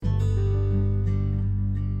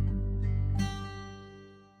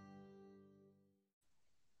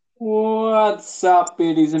What's up,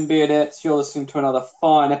 beardies and beardettes? You're listening to another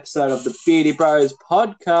fine episode of the Beardy Bros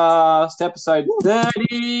podcast, episode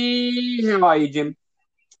 30. How are you, Jim?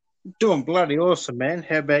 Doing bloody awesome, man.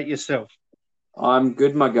 How about yourself? I'm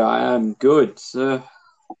good, my guy. I'm good. Could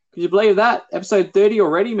you believe that? Episode 30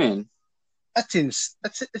 already, man.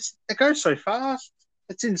 It goes so fast.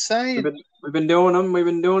 It's insane. We've been doing them. We've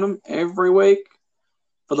been doing them every week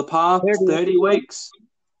for the past 30 weeks.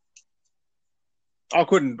 I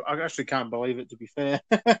actually can't believe it, to be fair.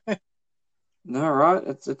 No, right?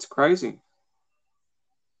 It's crazy.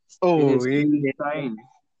 Oh, it is insane.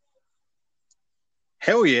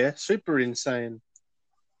 Hell yeah, super insane.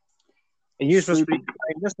 And you must be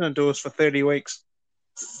listening to us for 30 weeks.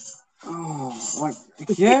 Oh,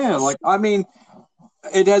 I mean,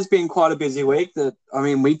 it has been quite a busy week.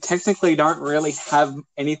 We technically don't really have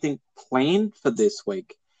anything planned for this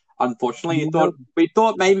week. Unfortunately, we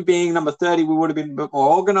thought maybe being number 30, we would have been a bit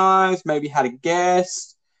more organized, maybe had a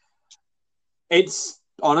guest. It's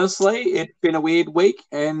been a weird week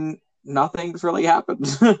and nothing's really happened,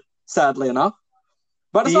 sadly enough.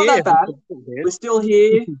 But it's not that bad. We're still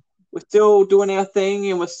here. We're still doing our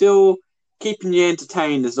thing and we're still keeping you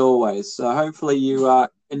entertained as always. So hopefully you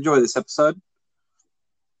enjoy this episode.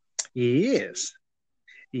 Yes.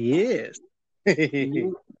 Yeah.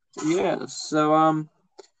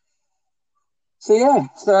 So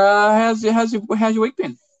how's your week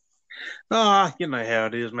been? You know how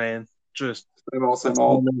it is, man. Just the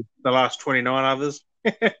last 29 others.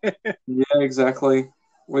 Yeah, exactly.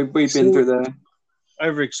 We've been through there.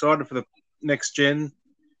 Overexcited for the next gen.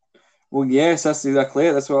 Well, yes, that's exactly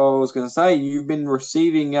it. That's what I was going to say. You've been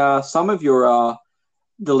receiving some of your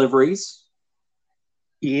deliveries.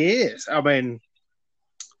 Yes, I mean,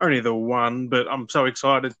 only the one, but I'm so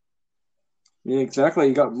excited. Yeah, exactly.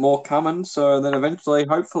 You got more coming. So then eventually,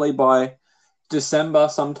 hopefully by December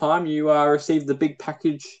sometime, you receive the big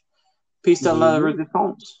package piece de la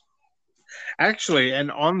resistance. Actually,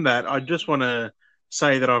 and on that, I just want to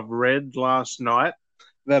say that I've read last night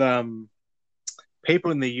that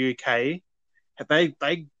people in the UK, they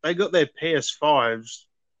got their PS5s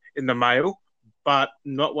in the mail, but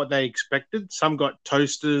not what they expected. Some got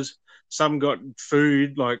toasters, some got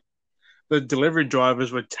food. Like the delivery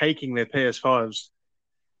drivers were taking their PS5s.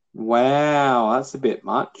 Wow, that's a bit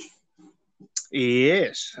much.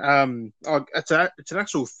 Yes, it's an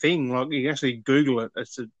actual thing. Like you can actually Google it.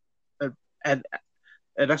 It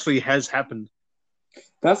actually has happened.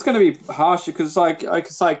 That's going to be harsh because it's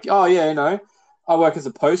like, oh yeah, you know, I work as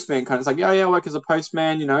a postman. Kind of, it's like, yeah, I work as a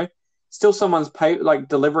postman. You know, still someone's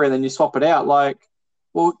delivery, and then you swap it out. Like,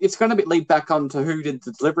 well, it's going to be lead back onto who did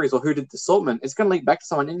the deliveries or who did the assortment. It's going to lead back to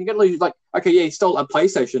someone, and you're going to lose. Like, okay, yeah, you stole a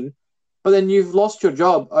PlayStation, but then you've lost your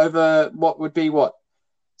job over what would be what.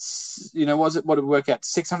 You know, what would it work out?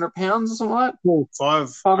 £600 or something like that? Well,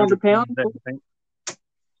 £500.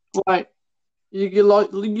 Like. You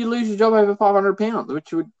lose your job over £500,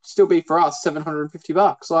 which would still be for us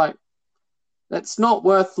 $750. Like, that's not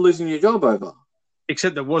worth losing your job over.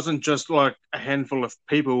 Except it wasn't just like a handful of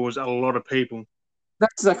people; it was a lot of people.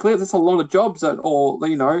 That's exactly it. That's a lot of jobs or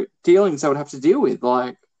dealings they would have to deal with.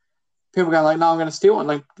 Like, people going like, "No, I'm going to steal it."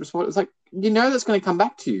 Like, it's like that's going to come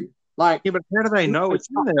back to you. Like, yeah, but how do they know it's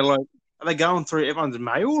in there? Like, are they going through everyone's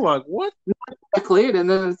mail? Like, what? Not exactly it. And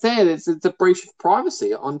then it's there. It's a breach of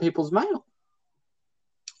privacy on people's mail.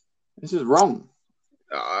 This is wrong.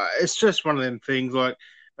 It's just one of them things. Like,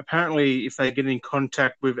 apparently, if they get in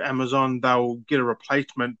contact with Amazon, they'll get a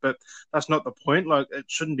replacement. But that's not the point. Like, it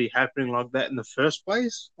shouldn't be happening like that in the first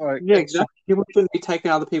place. Like, yeah, exactly. People shouldn't be taking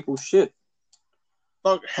other people's shit.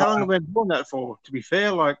 Like, how long have they been doing that for? To be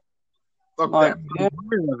fair, like yeah.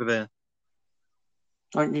 over there.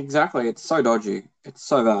 Like, exactly. It's so dodgy. It's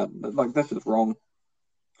so bad. Like, that's just wrong.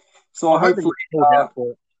 So hopefully,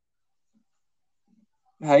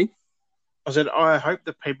 hey. I said, I hope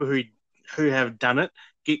the people who have done it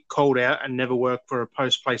get called out and never work for a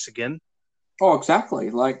post place again. Oh, exactly.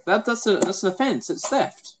 Like that's an offence. It's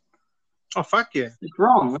theft. Oh, fuck yeah! It's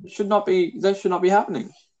wrong. It should not be. That should not be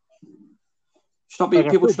happening.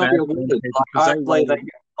 People should not be awarded. Hopefully they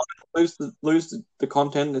lose the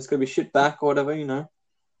content. It's going to be shit back or whatever. You know.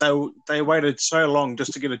 They waited so long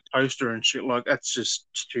just to get a toaster and shit. Like, that's just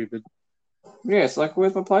stupid. Yeah, it's like,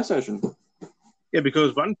 where's my PlayStation? Yeah,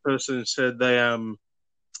 because one person said they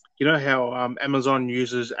you know how Amazon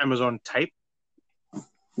uses Amazon tape?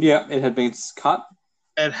 Yeah, it had been cut.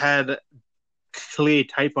 It had clear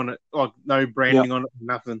tape on it, like no branding on it,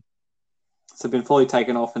 nothing. So it's been fully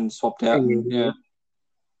taken off and swapped out. Yeah.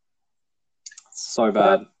 So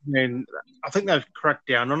bad. I think they've cracked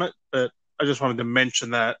down on it, but I just wanted to mention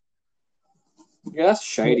that. Yeah, that's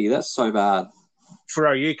shady. That's so bad. For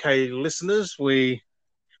our UK listeners, we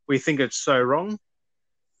think it's so wrong.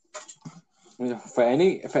 You know, for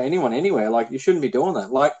anyone anywhere, like you shouldn't be doing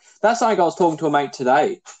that. Like that's like I was talking to a mate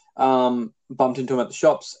today. Bumped into him at the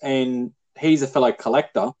shops, and he's a fellow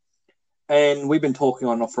collector. And we've been talking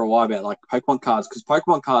on and off for a while about like Pokemon cards because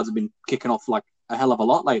Pokemon cards have been kicking off like a hell of a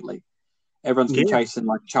lot lately. Everyone's been Yeah. chasing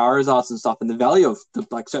like Charizards and stuff, and the value of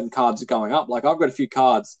like certain cards are going up. Like I've got a few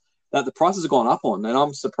cards that the prices have gone up on, and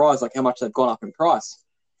I'm surprised like how much they've gone up in price.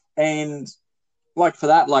 And like for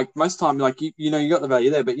that, like most time, like you know you got the value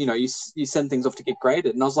there, but you know you send things off to get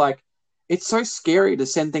graded, and I was like, it's so scary to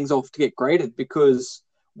send things off to get graded because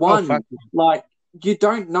Oh, fuck. one, like you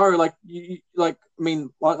don't know, like you like I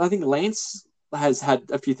mean, like, I think Lance has had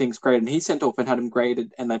a few things graded, and he sent off and had them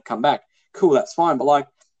graded, and they've come back. Cool, that's fine, but like,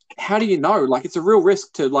 how do you know? Like, it's a real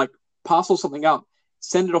risk to like parcel something up,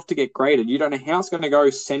 send it off to get graded. You don't know how it's going to go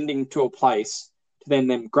sending to a place to then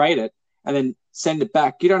them grade it and then send it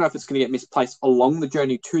back. You don't know if it's going to get misplaced along the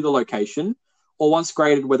journey to the location, or once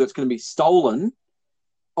graded, whether it's going to be stolen,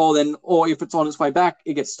 or if it's on its way back,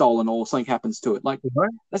 it gets stolen, or something happens to it. Like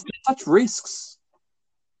that's such risks.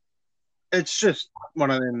 It's just one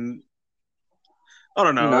of them. I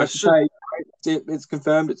don't know. You know, It's just it's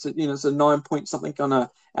confirmed. It's it's a 9 point something on a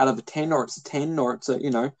out of a 10, or it's a 10, or it's a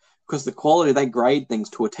because the quality they grade things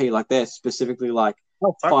to a T. Like they're specifically like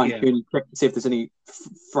oh fuck fine yeah. tuning, check to see if there's any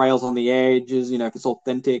frails on the edges. If it's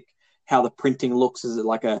authentic, how the printing looks. Is it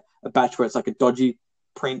like a batch where it's like a dodgy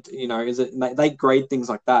print? Is it? They grade things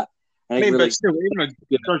like that, and I it mean, really but still, even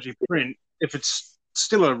a dodgy print, if it's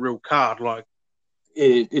still a real card, like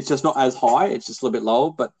it's just not as high. It's just a little bit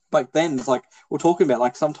lower. But back then, it's like we're talking about.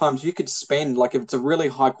 Like sometimes you could spend like if it's a really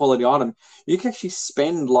high quality item, you can actually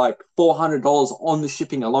spend like $400 on the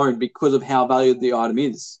shipping alone because of how valued the item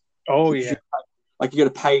is. oh Because yeah, like you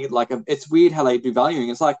got to pay it's weird how they do valuing.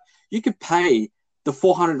 It's like you could pay the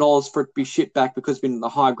 $400 for it to be shipped back because it's been the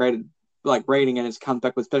high graded like rating and it's come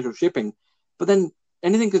back with special shipping. But then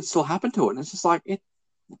anything could still happen to it. And it's just like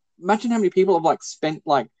imagine how many people have like spent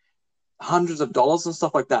like hundreds of dollars and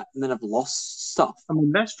stuff like that, and then have lost stuff. I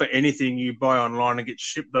mean that's for anything you buy online and get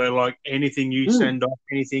shipped though. Like anything you send off,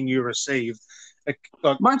 anything you receive, like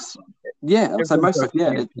Most, yeah, so everyone most, goes yeah,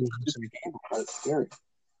 through it's scary.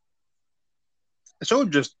 it's all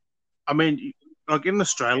just. I mean, like in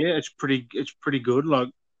Australia, it's pretty good. Like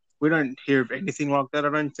we don't hear of anything like that. I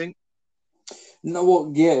don't think. No,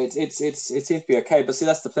 well, yeah, it seems to be okay, but see,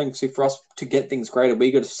 that's the thing. See, for us to get things graded,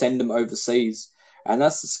 we got to send them overseas, and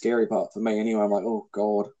that's the scary part for me. Anyway, I'm like, oh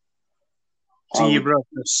god, So you're both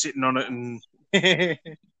just sitting on it and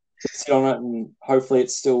sit on it, and hopefully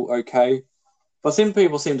it's still okay. But some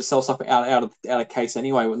people seem to sell stuff out of case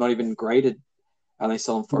anyway, with not even graded, and they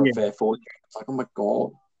sell them for a fair fortune. It's like, oh my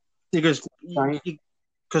god, because right?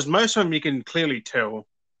 most of them you can clearly tell.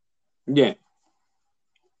 Yeah,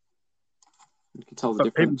 you can tell the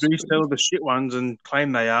But people difference. do sell the shit ones and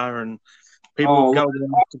claim they are, and people go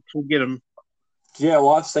to get them. Yeah,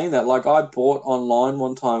 well, I've seen that. Like, I bought online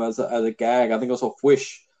one time as a gag. I think it was off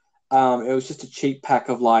Wish. It was just a cheap pack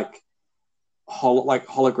of like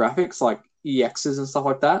holographics, like EXs and stuff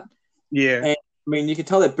like that. Yeah. And I mean, you can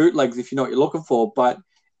tell they're bootlegs if you know what you're looking for. But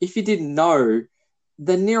if you didn't know,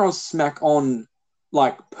 they're near on smack on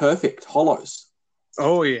like perfect hollows.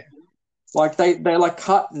 Oh yeah. Like they're like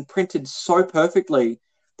cut and printed so perfectly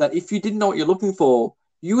that if you didn't know what you're looking for,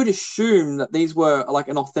 you would assume that these were like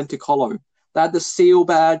an authentic hollow. They had the seal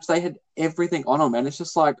badge, they had everything on them, and it's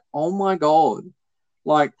just like, oh my god,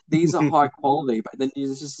 like these are high quality. But then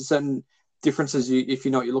there's just certain differences if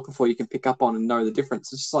you know what you're looking for, you can pick up on and know the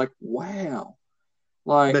difference. It's just like, wow,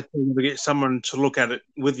 like That's to get someone to look at it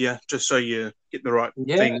with you, just so you get the right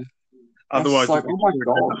yeah. thing. Otherwise, like, oh my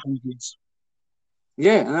god. hundreds.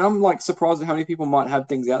 Yeah, and I'm like surprised at how many people might have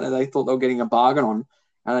things out there they thought they were getting a bargain on,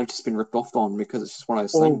 and they've just been ripped off on because it's just one of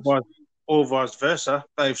those things. Or vice versa.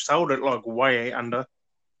 They've sold it like way under.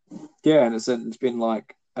 Yeah, and it's been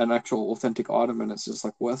like an actual authentic item, and it's just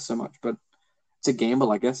like worth so much. But it's a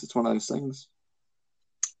gamble, I guess. It's one of those things.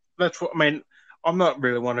 That's what I mean. I'm not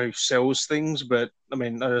really one who sells things, but I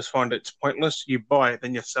mean, I just find it's pointless. You buy it,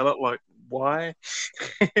 then you sell it. Like, why?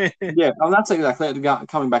 Yeah, and that's exactly it.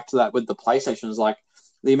 Coming back to that with the PlayStation is like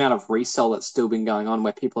the amount of resell that's still been going on,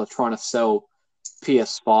 where people are trying to sell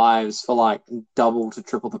PS5s for like double to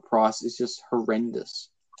triple the price is just horrendous.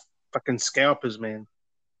 Fucking scalpers, man.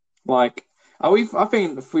 Like, we've had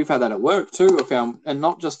that at work too. I found, and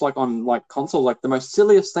not just like on like console, like the most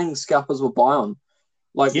silliest things scalpers will buy on.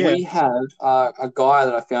 Like we had a guy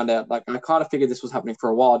that I found out. Like I kind of figured this was happening for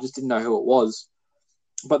a while. I just didn't know who it was.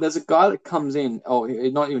 But there's a guy that comes in, oh,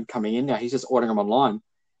 he's not even coming in now. He's just ordering them online.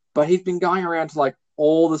 But he's been going around to like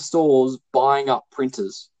all the stores buying up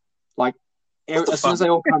printers. Like as soon as they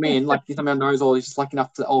all come in, like he somehow knows all. He's just lucky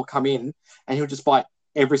enough to all come in, and he'll just buy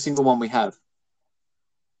every single one we have.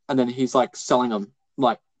 And then he's like selling them.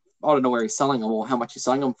 Like I don't know where he's selling them or how much he's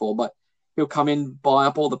selling them for, but he'll come in, buy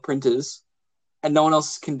up all the printers, and no one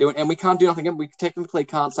else can do it. And we can't do nothing. We technically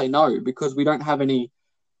can't say no because we don't have any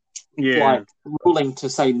like ruling to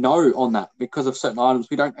say no on that because of certain items.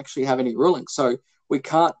 We don't actually have any ruling, so we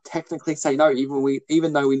can't technically say no,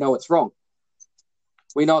 even though we know it's wrong.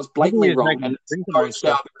 We know it's blatantly wrong, and it's because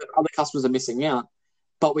other customers are missing out.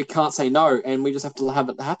 But we can't say no, and we just have to have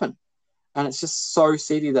it happen. And it's just so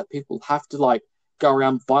seedy that people have to like go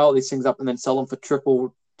around, buy all these things up, and then sell them for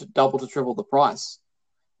double to triple the price.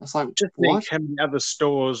 It's like, just think how many other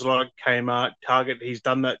stores like Kmart, Target, he's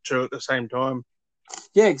done that to at the same time.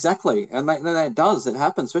 Yeah, exactly. And it does. It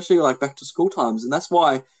happens, especially like back to school times. And that's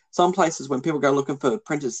why some places when people go looking for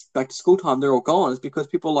printers back to school time, they're all gone. Is because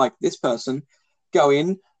people like this person go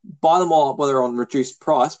in, buy them all up, whether on reduced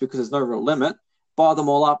price because there's no real limit, buy them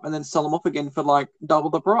all up and then sell them off again for like double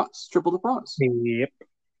the price, triple the price. Yep.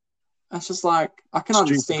 It's just like, I can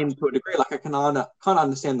understand to a degree, like I can kind of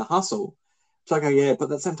understand the hustle. It's like, oh yeah, but at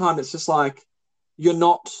the same time, it's just like, you're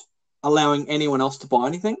not allowing anyone else to buy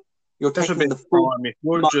anything. You're taking the full if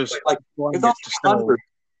you're just like if that's 100,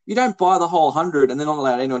 you don't buy the whole 100 and then not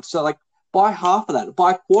allow anyone to sell. Like buy half of that,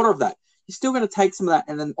 buy a quarter of that. You're still going to take some of that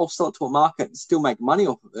and then off sell it to a market and still make money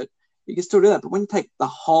off of it. You can still do that, but when you take the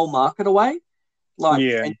whole market away, like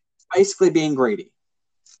and basically being greedy.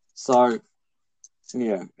 So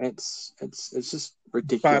yeah, it's just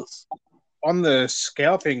ridiculous. But on the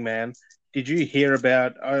scalping, man, did you hear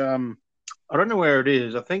about I don't know where it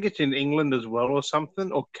is. I think it's in England as well or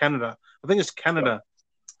something, or Canada. I think it's Canada.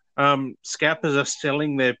 Scalpers are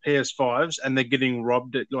selling their PS5s and they're getting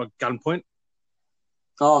robbed at like gunpoint.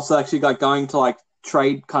 Oh, so actually like going to like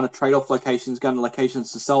trade-off locations, going to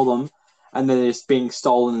locations to sell them, and then they're just being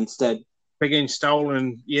stolen instead. They're getting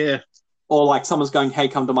stolen, yeah. Or like someone's going, hey,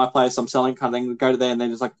 come to my place, I'm selling kind of thing. Go to there and they're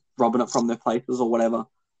just like robbing it from their places or whatever.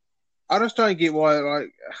 I just don't get why,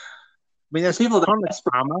 like... I mean, that's people are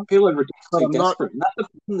desperate. People are ridiculously desperate. And that's the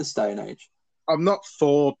problem in this day and age. I'm not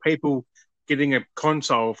for people getting a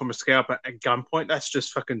console from a scalper at gunpoint. That's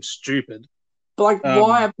just fucking stupid. But like,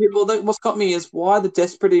 why are people? What's got me is why the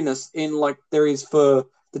desperateness in like there is for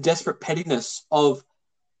the desperate pettiness of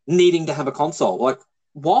needing to have a console. Like,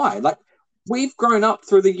 why? Like, we've grown up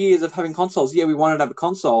through the years of having consoles. Yeah, we wanted to have a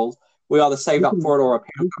console. We either saved up for it or a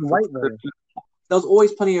pound. There was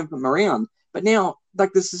always plenty of them around. But now,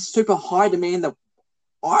 like, this is super high demand that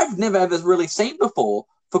I've never ever really seen before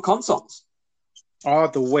for consoles. Oh,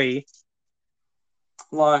 the Wii.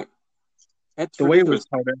 Like, it's the Wii was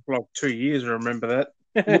sold out for like 2 years. I remember that.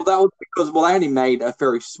 Well, that was because they only made a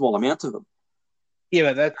very small amount of them.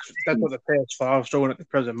 Yeah, but that's what the PS5 is doing at the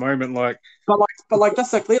present moment. Like, but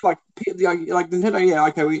that's like Nintendo. Yeah,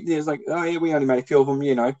 okay. It's like, oh yeah, we only made a few of them.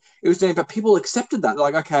 You know, it was doing, but people accepted that.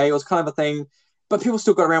 Like, okay, it was kind of a thing, but people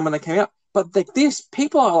still got around when they came out. But like this,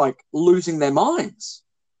 people are like losing their minds.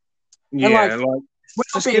 Yeah, and like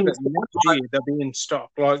just give it next year, they'll be in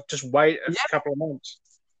stock. Like, just wait a couple of months.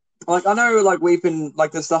 Like, I know, like, we've been,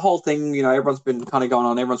 like, there's the whole thing, you know, everyone's been kind of going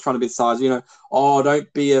on, everyone's trying to be the size, you know, oh,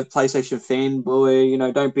 don't be a PlayStation fanboy, you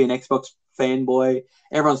know, don't be an Xbox fanboy.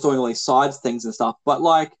 Everyone's doing all these sides things and stuff. But,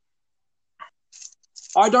 like,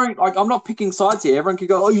 I'm not picking sides here. Everyone can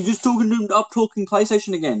go, oh, you're just talking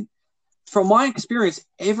PlayStation again. From my experience,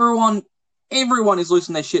 everyone is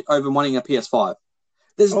losing their shit over wanting a PS5.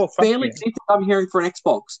 There's barely anything I'm hearing for an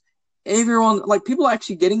Xbox. Everyone, like, people are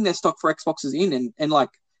actually getting their stock for Xboxes in and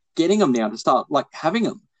like, getting them now to start, like, having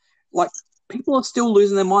them. Like, people are still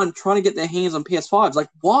losing their mind trying to get their hands on PS5s. Like,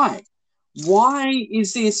 why? Why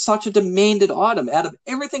is this such a demanded item? Out of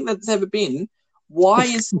everything that's ever been, why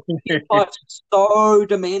is PS5 so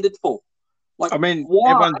demanded for? Like, I mean,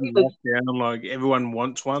 everyone's locked down. Like, everyone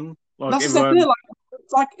wants one. Like, that's everyone...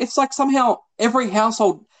 it's like somehow every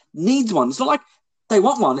household needs one. It's not like they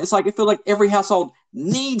want one. It's like I feel like every household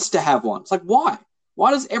needs to have one. It's like, why?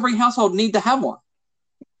 Why does every household need to have one?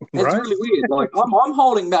 It's really weird. Like, I'm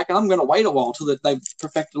holding back and I'm going to wait a while till they've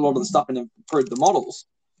perfected a lot of the stuff and improved the models.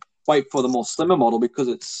 Wait for the more slimmer model because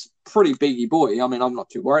it's pretty biggie boy. I mean, I'm not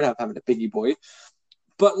too worried about having a biggie boy.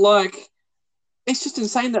 But, like, it's just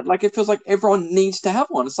insane that, like, it feels like everyone needs to have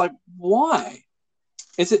one. It's like, why?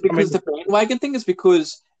 Is it because the bandwagon thing? Is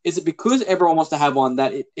it because everyone wants to have one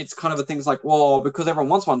that it's kind of a thing? It's like, well, because everyone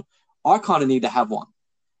wants one, I kind of need to have one.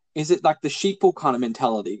 Is it like the sheeple kind of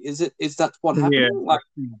mentality? Is that what happened?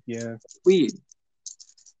 Yeah. It's weird.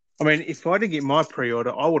 I mean, if I didn't get my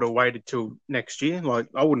pre-order, I would have waited till next year. Like,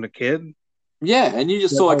 I wouldn't have cared. Yeah, and you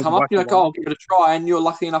just But saw I it was come up, you're lucky like, oh, I'll give it a try, and you're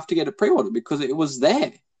lucky enough to get it pre-ordered because it was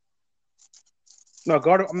there. No,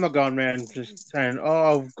 God, I'm not going around just saying,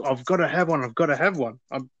 "Oh, I've got to have one. I've got to have one."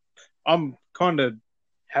 I'm kind of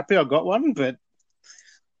happy I got one, but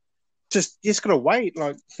just gotta wait.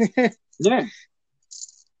 Like, Yeah.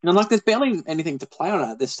 And like, there's barely anything to play on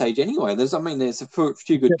it at this stage anyway. There's a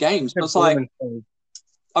few good games, but it's like,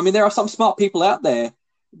 I mean, there are some smart people out there.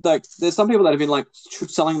 Like, there's some people that have been like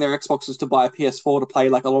selling their Xboxes to buy a PS4 to play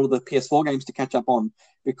like a lot of the PS4 games to catch up on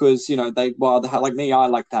because they have, like me, I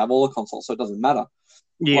like to have all the consoles, so it doesn't matter.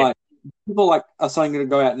 yeah, Like, people like are starting to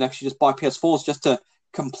go out and actually just buy PS4s just to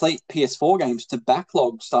complete PS4 games to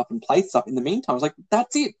backlog stuff and play stuff in the meantime. It's like,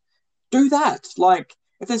 that's it. Do that. Like,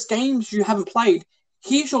 if there's games you haven't played,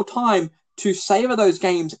 here's your time to savor those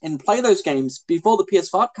games and play those games before the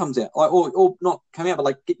PS5 comes out, like, or not come out, but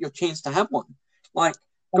like get your chance to have one. Like,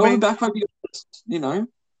 go and backlog your,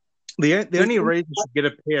 the only reason to get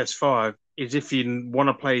a PS5 is if you want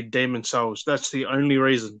to play Demon Souls. That's the only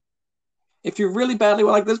reason. If you really badly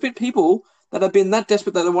like, there's been people that have been that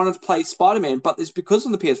desperate that they wanted to play Spider-Man, but it's because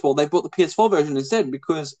on the PS4 they bought the PS4 version instead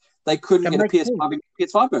because they couldn't get a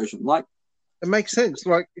PS5 version. Like, it makes sense.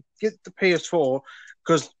 Like, get the PS4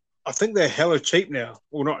 because I think they're hella cheap now.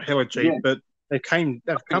 Well, not hella cheap, but they've come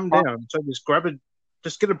down. So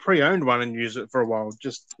just get a pre-owned one and use it for a while.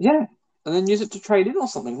 And then use it to trade in or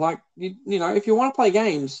something. Like, you know, if you want to play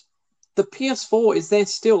games, the PS4 is there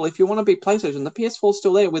still. If you want to be PlayStation, the PS4 is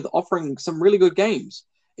still there with offering some really good games.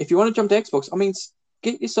 If you want to jump to Xbox, I mean,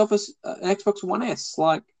 get yourself an Xbox One S.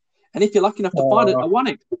 Like, and if you're lucky enough to find it, a One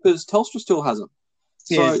X because Telstra still has them.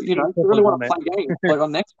 So, if you really want to play games like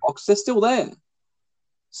on Xbox, they're still there.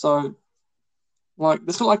 So, like,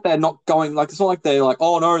 it's not like they're not going, like, it's not like they're like,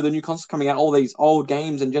 oh no, the new console's coming out, all these old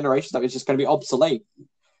games and generations that is just going to be obsolete.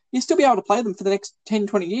 You'll still be able to play them for the next 10,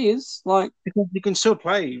 20 years. Like, because you can still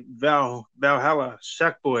play Valhalla,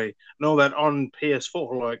 Sackboy, and all that on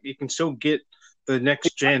PS4. Like, you can still get the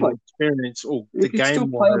next gen experience or the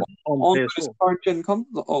game on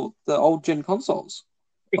PS4. The old gen consoles.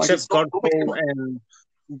 Except Godfall and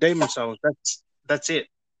Demon Souls. That's it.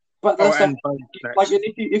 But that's like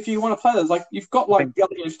if you want to play those, like, you've got like the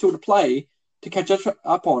other games still to play to catch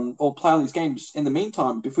up on or play on these games in the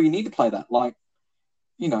meantime before you need to play that. Like,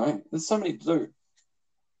 there's so many to do.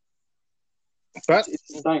 But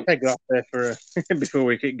take it up there for before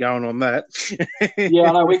we keep going on that. Yeah,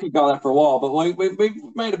 I know we could go on that for a while, but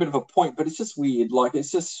we've made a bit of a point. But it's just weird. Like,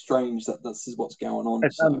 it's just strange that this is what's going on.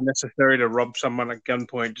 It's unnecessary to rob someone at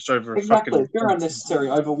gunpoint just over a fucking. If you're unnecessary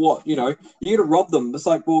over what? You got to rob them. It's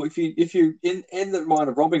like, well, if you in the mind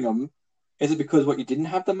of robbing them, is it because what you didn't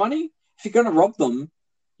have the money? If you're going to rob them,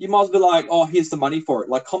 you might as well be like, oh, here's the money for it.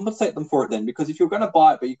 Like, compensate them for it then, because if you're going to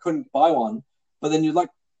buy it but you couldn't buy one, but then you're like,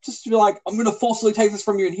 just be like, I'm going to forcibly take this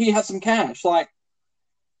from you and here, have some cash. Like,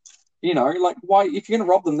 like, why? If you're going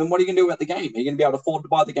to rob them, then what are you going to do about the game? Are you going to be able to afford to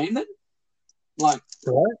buy the game then? Like,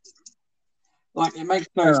 it makes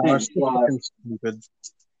no sense. It's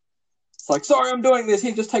like, sorry, I'm doing this.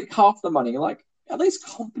 Here, just take half the money. Like, at least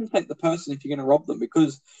compensate the person if you're going to rob them,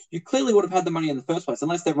 because you clearly would have had the money in the first place,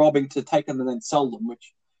 unless they're robbing to take them and then sell them,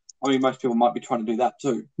 which, I mean, most people might be trying to do that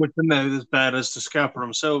too. Which then they're as bad as to scalp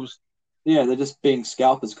themselves. Yeah, they're just being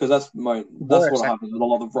scalpers, because that's what happens with a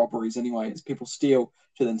lot of robberies anyway, is people steal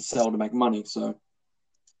to then sell to make money. So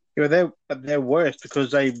yeah, they're worse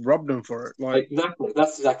because they robbed them for it. Like, exactly,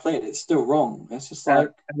 that's exactly it. It's still wrong. It's just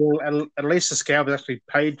like, at least the scalper actually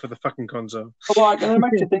paid for the fucking console. But like, and it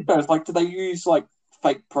makes you think though, it's like, do they use like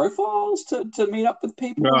fake profiles to meet up with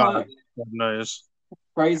people? No, like, God knows.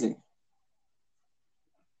 Crazy.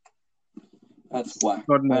 That's whack.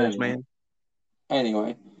 God knows, man.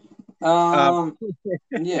 Anyway. Yeah,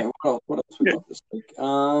 what else we got this week?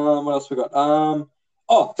 What else we got? I'll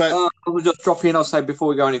just drop in. I'll say before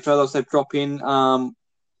we go any further, I'll say drop in.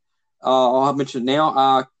 I'll mention it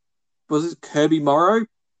now. Was it Kirby Morrow?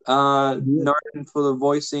 Known for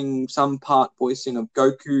the some part voicing of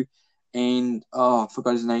Goku, and I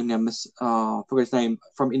forgot his name now. I forgot his name,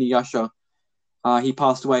 from Inuyasha. He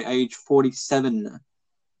passed away age 47 a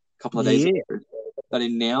couple of days ago. That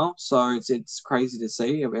in now, so it's crazy to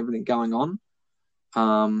see of everything going on.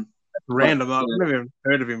 Random. I've never even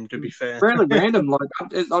heard of him, to be fair. Really random. Like, I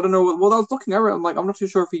don't know. Well, I was looking over it. I'm like, I'm not too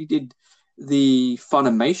sure if he did the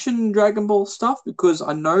Funimation Dragon Ball stuff, because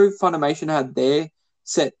I know Funimation had their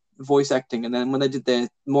set voice acting, and then when they did their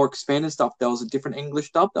more expanded stuff, there was a different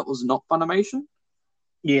English dub that was not Funimation.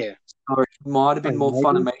 Yeah, so it might have been more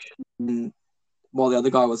Funimation, while the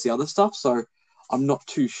other guy was the other stuff. So I'm not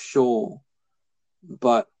too sure.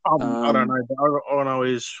 But I don't know. But all I know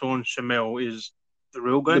is Sean Shamel is the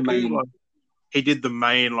real the Goku. main. Like he did the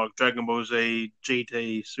main like Dragon Ball Z,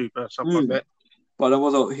 GT, Super, stuff like Mm. that. But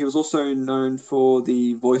he was also known for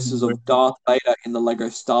the voices of Darth Vader in the Lego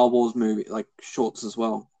Star Wars movie, like shorts as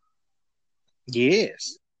well.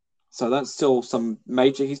 Yes. So that's still some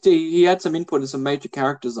major. He had some input in some major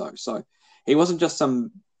characters though. So he wasn't just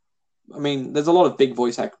some. I mean, there's a lot of big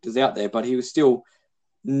voice actors out there, but he was still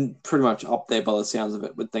pretty much up there by the sounds of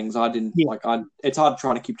it with things. I didn't Yeah. like. It's hard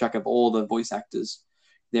trying to keep track of all the voice actors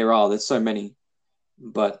there are. There's so many,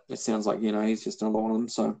 but it sounds like he's just another one of them.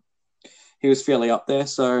 So he was fairly up there.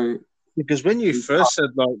 So Because when you first said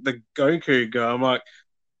like the Goku guy, I'm like,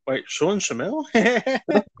 wait, Sean Shamel?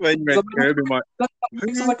 When you met Kirby, I'm like,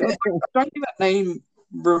 so like, I don't think that name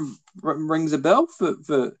rings a bell for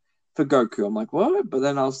Goku. I'm like, what? But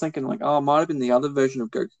then I was thinking like, oh, it might have been the other version of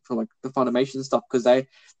Goku for like the Funimation stuff because there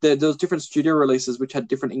was different studio releases which had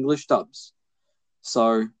different English dubs.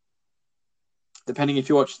 So depending if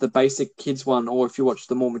you watch the basic kids one or if you watch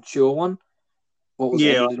the more mature one, what was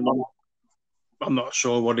yeah, edited more? I'm not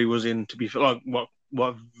sure what he was in to be like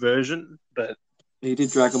what version, but He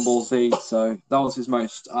did Dragon Ball Z, so that was his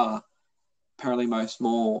most apparently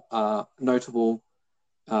more notable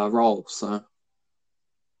role. So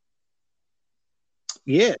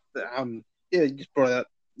yeah, yeah, you just brought out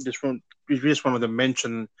just wanted to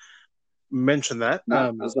mention that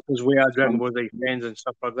because we are Dragon Ball Z fans and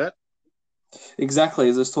stuff like that. Exactly.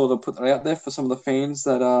 I just thought to put that out there for some of the fans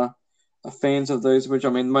that are fans of those, which I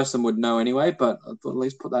mean, most of them would know anyway, but I thought at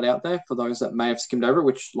least put that out there for those that may have skimmed over it,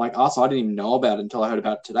 which, like us, I didn't even know about it until I heard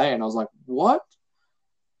about it today. And I was like, what?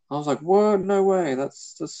 I was like, what? No way.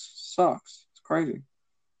 This sucks. It's crazy.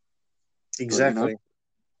 Exactly.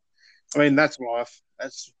 I mean, that's life.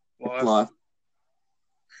 That's life. Life.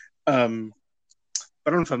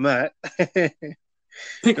 But on from that, pick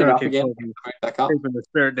it up again. Back up. Keeping the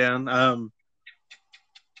spirit down.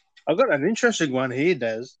 I've got an interesting one here,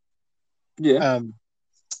 Des. Yeah.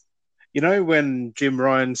 You know when Jim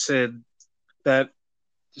Ryan said that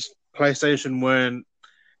PlayStation weren't,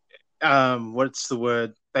 what's the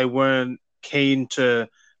word? They weren't keen to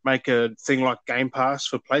make a thing like Game Pass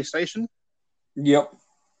for PlayStation. Yep.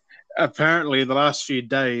 Apparently, in the last few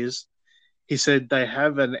days, he said they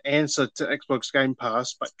have an answer to Xbox Game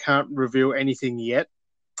Pass, but can't reveal anything yet.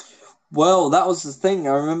 Well, that was the thing.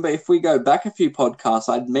 I remember if we go back a few podcasts,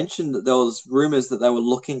 I'd mentioned that there was rumors that they were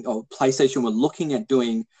looking, or PlayStation were looking at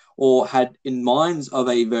doing, or had in minds of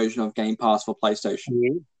a version of Game Pass for PlayStation.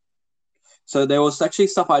 Yeah. So there was actually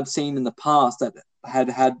stuff I'd seen in the past that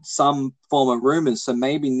had some form of rumors. So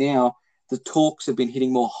maybe now the talks have been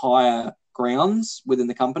hitting more higher grounds within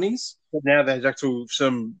the companies. But now there's actual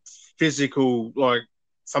some physical, like,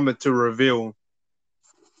 something to reveal.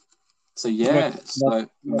 So yeah,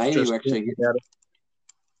 maybe we actually about it.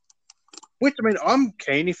 Which, I mean, I'm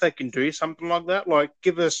keen if they can do something like that. Like,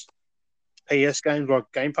 give us PS games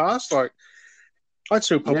like Game Pass. Like, I'd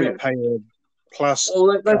still probably pay a plus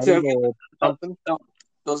or something.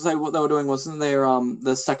 I'll say what they were doing wasn't there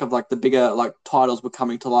the stack of like the bigger like titles were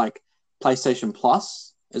coming to like PlayStation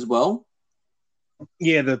Plus as well.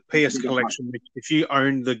 Yeah, the PS collection.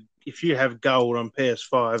 If you have gold on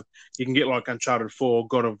PS5, you can get like Uncharted 4,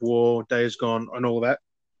 God of War, Days Gone, and all that.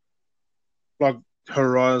 Like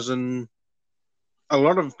Horizon, a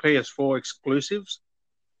lot of PS4 exclusives.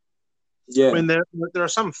 Yeah, I mean there are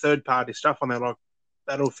some third party stuff on there like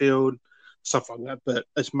Battlefield, stuff like that, but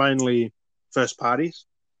it's mainly first parties.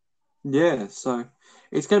 Yeah, so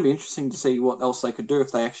it's going to be interesting to see what else they could do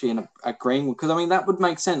if they actually end up agreeing. Because I mean, that would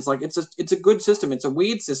make sense. Like, it's a good system. It's a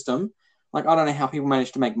weird system. Like, I don't know how people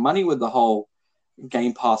manage to make money with the whole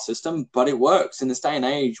Game Pass system, but it works in this day and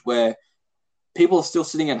age where people are still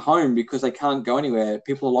sitting at home because they can't go anywhere.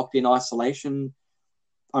 People are locked in isolation.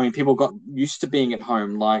 I mean, people got used to being at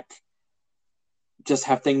home. Like, just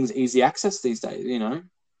have things easy access these days.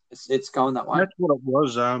 It's going that way. That's what it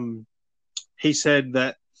was. He said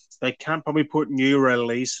that they can't probably put new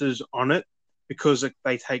releases on it because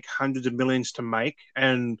they take hundreds of millions to make,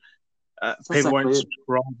 and people won't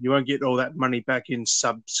subscribe. You won't get all that money back in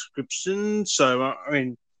subscription. So, I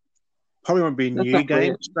mean, probably won't be new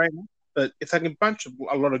games straight up. But if they can bunch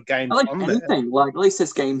a lot of games on there, like at least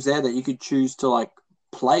there's games there that you could choose to like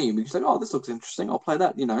play. Because like, oh, this looks interesting. I'll play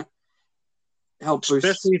that. Help boost.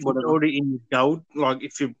 Especially if it's already in gold. Like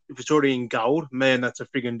if it's already in gold, man, that's a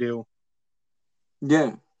friggin' deal.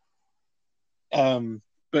 Yeah.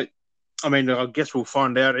 But I mean, I guess we'll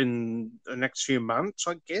find out in the next few months.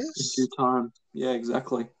 I guess. In due time. Yeah,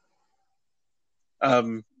 exactly.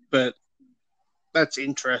 But that's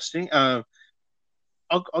interesting.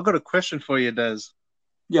 I've got a question for you, Des.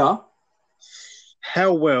 Yeah.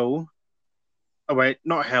 How well? Oh wait,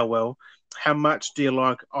 not how well. How much do you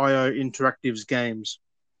like IO Interactive's games?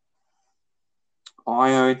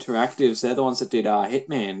 IO Interactives, they're the ones that did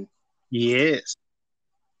Hitman. Yes.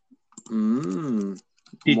 Did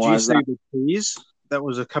Why you is see that? the tease? That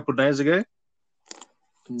was a couple of days ago,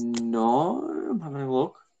 No, I'm having a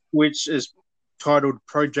look. which is titled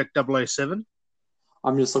Project 007.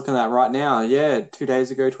 I'm just looking at that right now. Yeah, 2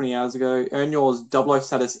 days ago, 20 hours ago. Earn your 00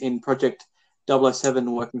 status in Project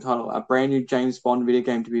 007 working title. A brand new James Bond video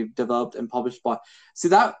game to be developed and published by... See,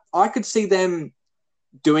 that I could see them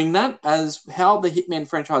doing that as how the Hitman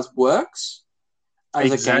franchise works as a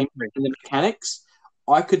game Exactly. and the mechanics.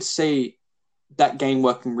 I could see that game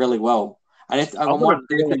working really well. And if I'm I've got a wondering if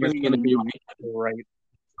they're feeling it's bringing in going a to new be great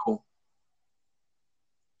cool.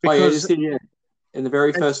 Oh, yeah, because just in the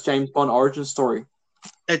very first James Bond origin story.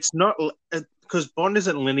 it's not because Bond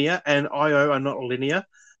isn't linear and IO are not linear.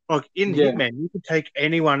 Like in Yeah. Hitman, you can take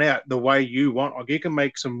anyone out the way you want. Like you can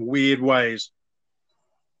make some weird ways.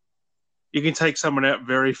 You can take someone out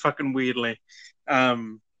very fucking weirdly.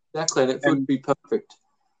 Exactly, and it would And be perfect.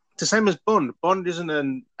 it's the same as Bond. Bond isn't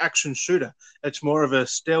an action shooter. It's more of a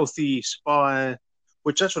stealthy spy,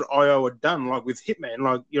 which that's what IO had done. Like with Hitman,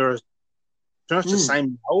 like you're pretty much the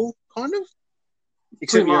same role, kind of. Pretty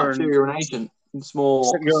Except much, you're an agent. It's more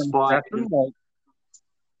except you're an spy. assassin, like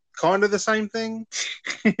kind of the same thing.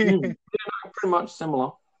 Yeah, pretty much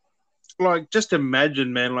similar. Like, just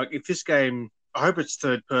imagine, man. Like, if this game, I hope it's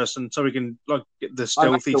third person, so we can like get the I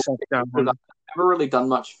stealthy stuff because going. I've never really done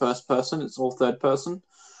much first person. It's all third person.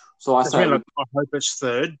 So I That's say, mean, like, I hope it's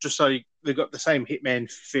third, just so they've got the same Hitman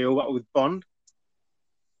feel but with Bond.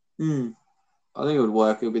 I think it would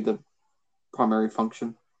work. It would be the primary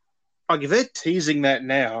function. Like, if they're teasing that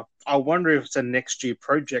now, I wonder if it's a next year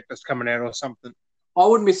project that's coming out or something. I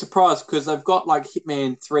wouldn't be surprised because they've got like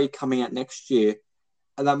Hitman 3 coming out next year,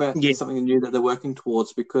 and that might be something new that they're working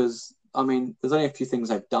towards. Because I mean, there's only a few things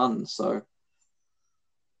they've done, so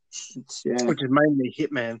it's Which is mainly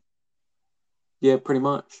Hitman. Yeah, pretty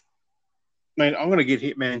much. I mean, I'm going to get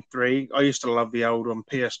Hitman 3. I used to love the old on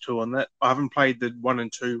PS2 on that. I haven't played the 1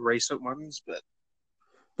 and 2 recent ones, but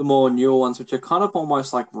The more newer ones, which are kind of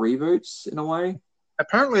almost like reboots in a way.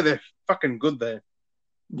 apparently they're fucking good there.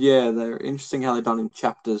 Yeah, they're interesting how they're done in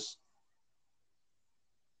chapters.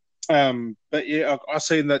 But yeah, I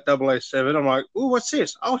seen that 007. I'm like, oh, what's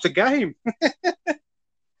this? Oh, it's a game.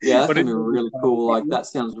 Yeah, that's But gonna be really cool. Like that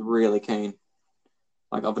sounds really keen.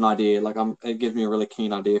 Like of an idea. Like it gives me a really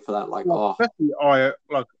keen idea for that. Like, especially IO,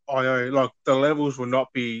 like the levels will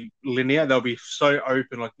not be linear. They'll be so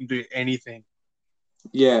open, like you can do anything.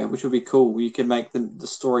 Yeah, which would be cool. You can make the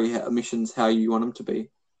story missions how you want them to be.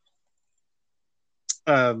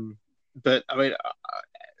 But I mean,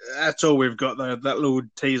 that's all we've got though. That little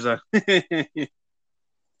teaser, which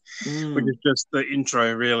is just the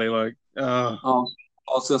intro, really. Like, I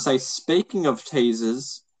was gonna say, speaking of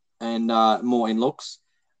teasers and more in looks,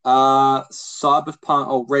 Cyberpunk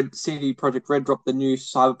or Red CD Project Red dropped the new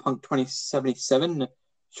Cyberpunk 2077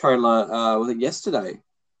 trailer. Was it yesterday?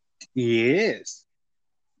 Yes.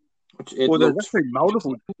 Well, there's actually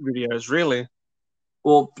multiple videos, really.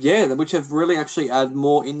 Well, yeah, which have really actually added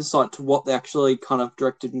more insight to what they actually kind of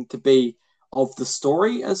directed to be of the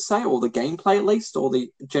story, as say, or the gameplay at least, or the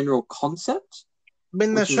general concept. I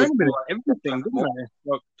mean, they're showing a bit of everything, didn't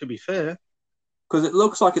they? Like, to be fair. Because it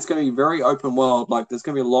looks like it's going to be very open world. Like, there's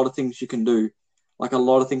going to be a lot of things you can do. Like, a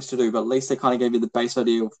lot of things to do. But at least they kind of gave you the base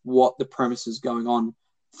idea of what the premise is going on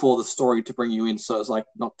for the story to bring you in. So it's like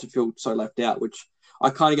not to feel so left out, which I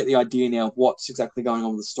kind of get the idea now of what's exactly going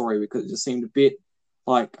on with the story because it just seemed a bit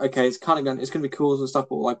like, okay, it's going to be cool and stuff,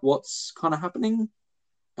 but like what's kind of happening?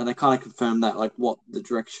 And they kind of confirmed that, like what the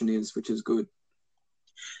direction is, which is good.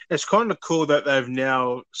 It's kind of cool that they've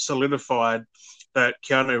now solidified that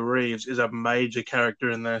Keanu Reeves is a major character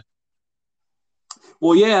in there.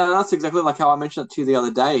 Well, yeah, that's exactly like how I mentioned it to you the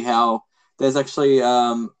other day, how there's actually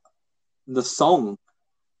the song.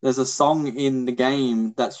 There's a song in the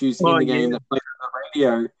game that's used in the game that plays on the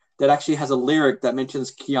radio that actually has a lyric that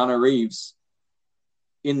mentions Keanu Reeves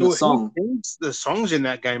in the song. He sings the songs in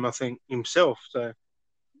that game, I think, himself.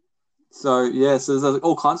 So yeah, so there's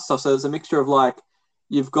all kinds of stuff. So there's a mixture of like,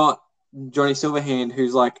 you've got Johnny Silverhand,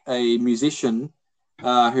 who's like a musician,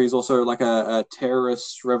 who's also like a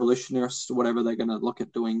terrorist, revolutionist, whatever they're going to look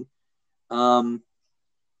at doing.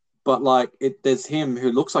 But like, there's him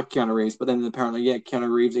who looks like Keanu Reeves, but then apparently, yeah,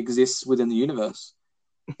 Keanu Reeves exists within the universe.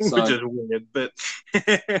 So, which is weird, but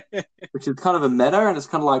which is kind of a meta, and it's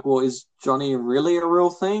kind of like, well, is Johnny really a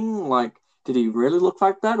real thing? Like, did he really look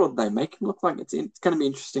like that, or did they make him look like it's going to be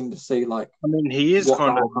interesting to see, like, I mean, he is what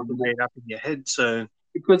kind the of whole company made up in your head, so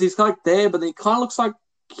because he's like there, but then he kind of looks like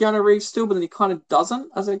Keanu Reeves still, but then he kind of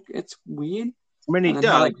doesn't. As it's weird. I mean, he And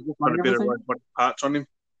then how they does. He's got explain a bit of everything. robotic parts on him.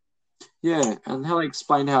 Yeah, and how they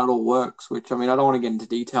explain how it all works, which I mean, I don't want to get into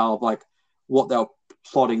detail of like what they're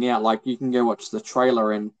plotting out. Like you can go watch the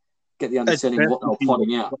trailer and get the It's understanding of best what if they're you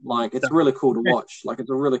plotting out. Like it's really cool to watch. Like it's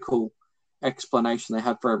a really cool explanation they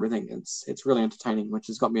have for everything. It's really entertaining, which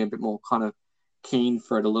has got me a bit more kind of keen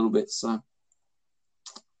for it a little bit. So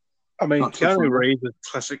I mean, not too Keanu far. Reeves is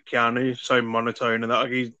classic Keanu, so monotone and that.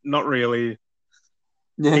 Like, he's not really.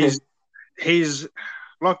 Yeah, He's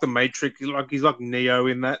like the Matrix. He's like Neo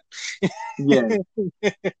in that. yeah.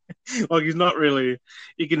 Like he's not really.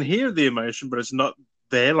 You can hear the emotion, but it's not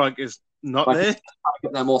there. Like it's not Like there.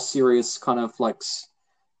 get that more serious kind of like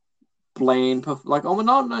bland, like oh,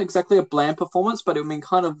 not exactly a bland performance, but it mean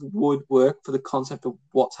kind of would work for the concept of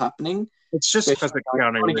what's happening. It's just Especially classic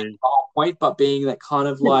Keanu not Reeves. point, but being that kind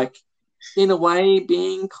of like, in a way,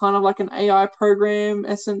 being kind of like an AI program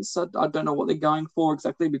essence. I don't know what they're going for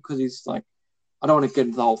exactly because he's like, I don't want to get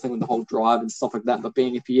into the whole thing with the whole drive and stuff like that. But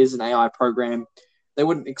being if he is an AI program, they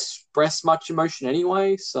wouldn't express much emotion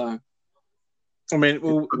anyway. So I mean, it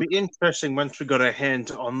will be interesting once we got our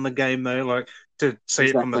hands on the game, though, like to see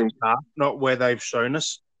it from the exactly. start, not where they've shown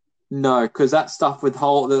us. No, because that stuff with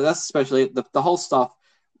that's especially the whole stuff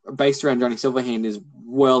based around Johnny Silverhand is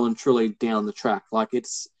well and truly down the track. Like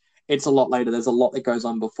it's a lot later. There's a lot that goes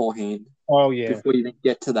on beforehand Oh yeah, before you even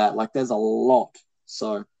get to that. Like there's a lot.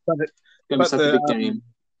 So it's but gonna be but such a big game.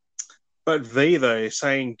 but V though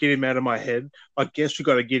saying get him out of my head. I guess we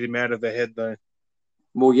got to get him out of the head though.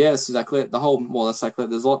 Well, yes, exactly. The whole that's exactly.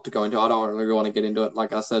 There's a lot to go into. I don't really want to get into it.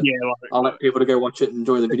 Like I said, Yeah, I'll let people to go watch it, and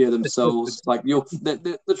enjoy the video it's just themselves. Like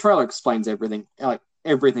the trailer explains everything. Like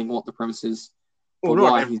everything, what the premise is, well, for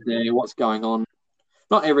not why every, he's there, what's going on.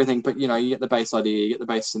 Not everything, but you get the base idea, you get the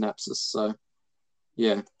base synopsis. So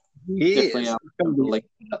yeah, definitely. yes. It's gonna be Link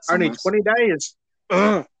to that only somewhere. 20 days.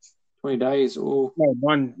 Ugh. 20 days. Oh,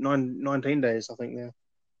 No, 19 days, I think now.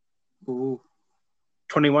 ooh.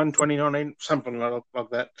 21, 29, something like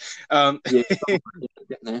that. Yeah,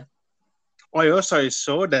 getting there. I also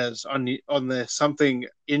saw Daz on there something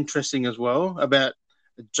interesting as well about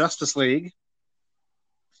Justice League.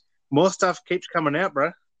 More stuff keeps coming out,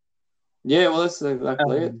 bro. Yeah, well, that's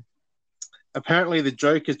exactly it. Apparently, the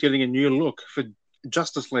Joker's getting a new look for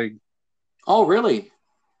Justice League. Oh, really?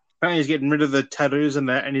 Apparently, he's getting rid of the tattoos and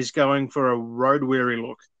that, and he's going for a road weary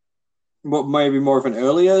look. What, maybe more of an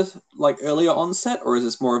earlier onset, or is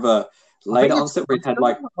this more of a I think later it's onset where he's had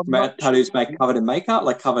like I'm not tattoos sure. covered in makeup,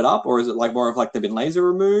 like covered up, or is it like more of like they've been laser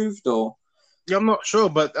removed, or? Yeah, I'm not sure,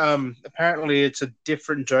 but apparently it's a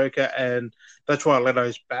different Joker, and that's why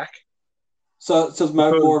Leto's back. So it's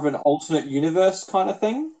more of an alternate universe kind of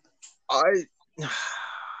thing. I'm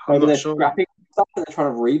Maybe not they're sure. scrapping stuff and they're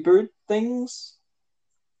trying to reboot things.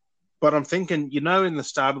 But I'm thinking, in the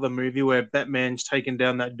start of the movie where Batman's taking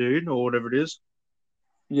down that dude or whatever it is,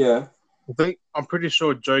 Yeah. I'm pretty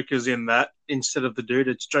sure Joker's in that instead of the dude.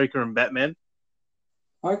 It's Joker and Batman.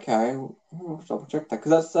 Okay, I'll double check that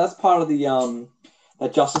because that's part of the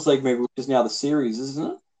that Justice League movie, which is now the series,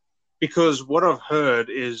 isn't it? Because what I've heard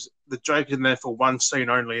is the Joker's in there for one scene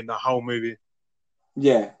only in the whole movie.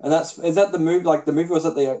 Yeah, and is that the movie? Like the movie was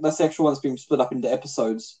that's the actual one that's been split up into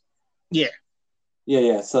episodes. Yeah.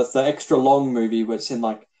 Yeah. So it's the extra long movie, but it's in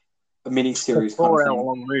like a mini series kind of 4 hour thing.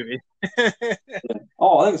 long movie. Yeah.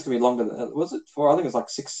 Oh, I think it's gonna be longer than was it? 4? I think it's like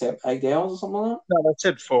 6, 7, 8 hours or something like that. No, they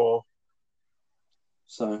said 4.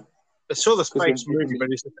 So It's still the space movie, but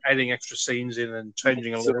it's just adding extra scenes in and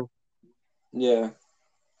changing a little. yeah,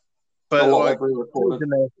 But a lot like, like re-recorded. in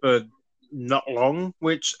there for not long,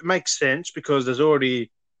 which makes sense because there's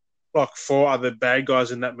already like 4 other bad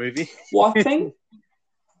guys in that movie. Well, I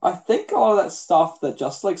think a lot of that stuff, that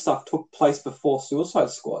Just League stuff, took place before Suicide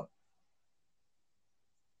Squad.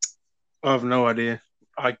 I have no idea.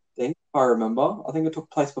 I remember. I think it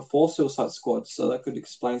took place before Suicide Squad, so that could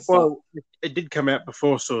explain stuff. Well, it did come out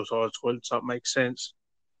before Suicide Squad, so it makes sense.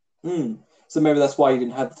 So maybe that's why he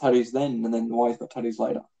didn't have the tattoos then, and then why he's got tattoos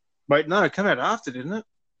later. Wait, no, it came out after, didn't it?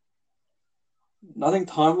 I think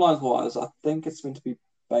timelines-wise, I think it's meant to be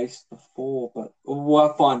based before, but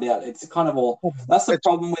we'll find out. It's kind of all. That's the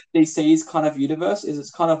problem with DC's kind of universe, is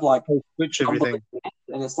it's kind of like switch everything,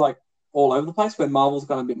 and it's like all over the place. Where Marvel's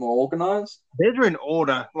got a bit more organized. They're in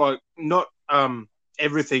order, like not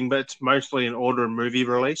everything, but it's mostly in order of movie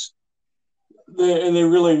release. They're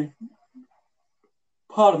really.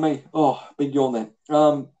 Pardon me. Oh, big yawn there.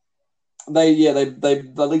 They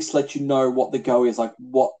at least let you know what the go is, like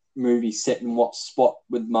what movie set in what spot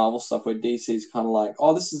with Marvel stuff where DC's kind of like,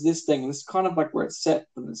 oh, this is this thing, and this is kind of like where it's set,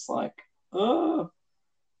 and it's like, oh.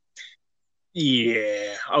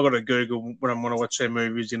 Yeah, I got to Google when I want to watch their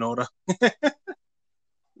movies in order.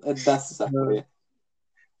 That's exactly it.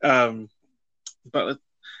 But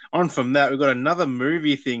on from that, we've got another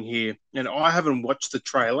movie thing here, and I haven't watched the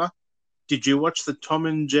trailer. Did you watch the Tom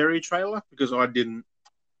and Jerry trailer? Because I didn't.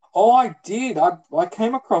 Oh, I did. I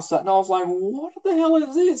came across that and I was like, what the hell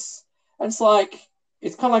is this? And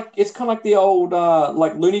it's kind of like the old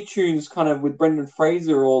like Looney Tunes kind of with Brendan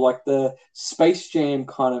Fraser, or like the Space Jam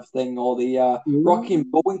kind of thing, or the Rocky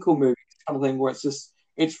and Bullwinkle movie kind of thing, where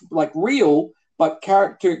it's like real, but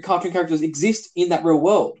cartoon characters exist in that real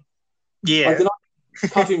world. Yeah. Like they're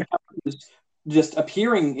not cartoon characters just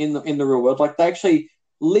appearing in the real world. Like they actually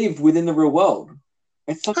live within the real world.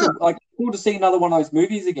 It's such like cool to see another one of those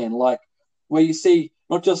movies again, like where you see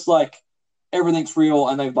not just like everything's real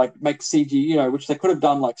and they like make CG, which they could have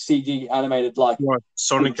done like CG animated, like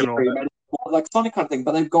Sonic and all that, like Sonic kind of thing.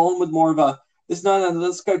 But they've gone with more of a no.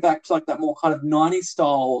 Let's go back to like that more kind of 90s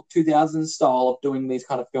style, 2000s style of doing these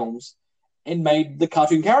kind of films, and made the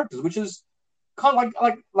cartoon characters, which is kind of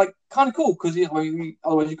like kind of cool because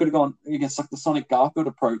otherwise you could have gone against like the Sonic Garfield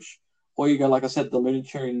approach, or you go like I said the Looney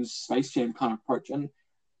Tunes Space Jam kind of approach. And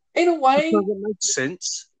in a way, it makes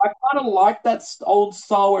sense. I kind of like that old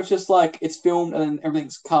style where it's just like it's filmed and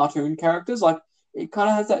everything's cartoon characters. Like it kind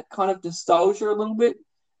of has that kind of nostalgia a little bit.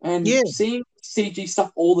 And seeing CG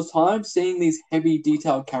stuff all the time, seeing these heavy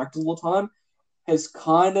detailed characters all the time, has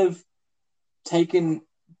kind of taken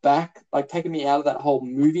me out of that whole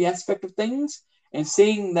movie aspect of things. And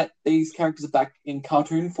seeing that these characters are back in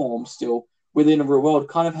cartoon form still within a real world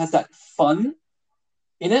kind of has that fun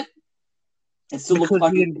in it. It still looks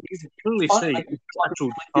like it's really see actual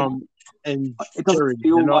Tom and it doesn't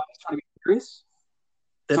feel like it's trying to be serious.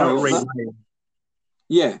 They're not remade.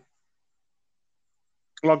 Yeah.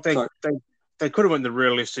 Like they could have went the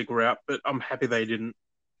realistic route, but I'm happy they didn't.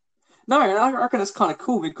 No, and I reckon it's kind of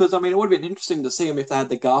cool because, I mean, it would have been interesting to see them if they had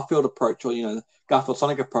the Garfield approach or, the Garfield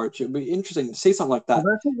Sonic approach. It would be interesting to see something like that. I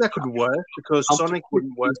don't think that could work because Sonic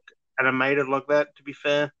wouldn't work animated like that, to be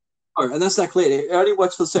fair. Oh, and that's exactly it. It only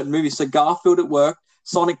works for certain movies. So Garfield, it worked.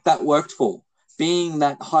 Sonic, that worked for. Being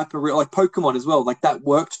that hyper real, like Pokemon as well, like that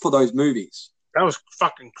worked for those movies. That was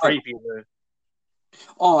fucking creepy, though.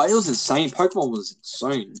 Oh, it was insane. Pokemon was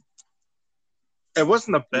insane. It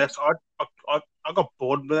wasn't the best. I got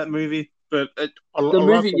bored with that movie, but the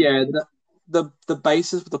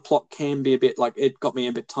basis of the plot can be a bit like it got me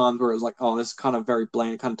a bit timed where it was like, oh, this is kind of very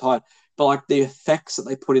bland, kind of tired. But like the effects that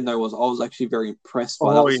they put in there I was actually very impressed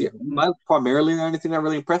by. Primarily the only thing that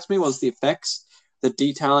really impressed me was the effects, the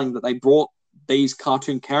detailing that they brought these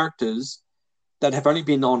cartoon characters that have only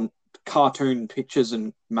been on cartoon pictures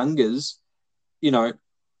and mangas,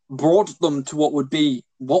 brought them to what would they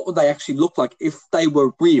actually look like if they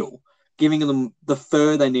were real, giving them the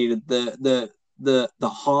fur they needed, the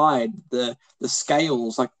hide, the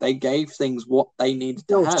scales. Like they gave things what they needed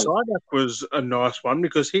to have. Psyduck was a nice one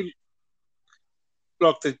because he,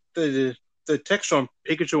 like the texture on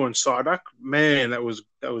Pikachu and Psyduck, man, that was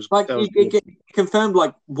like you confirmed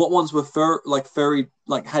like what ones were furry,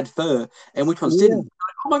 like had fur, and which ones didn't.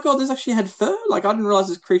 Like, oh my god, this actually had fur. Like I didn't realize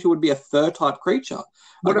this creature would be a fur type creature.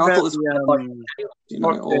 What about I thought this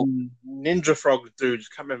Ninja Frog dudes?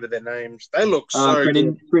 Can't remember their names. They look so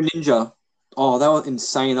good. Ninja. Oh, they were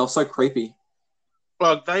insane. They were so creepy.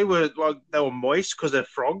 Like they were moist because they're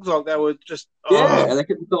frogs. Like they were just and they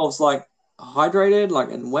kept themselves like hydrated,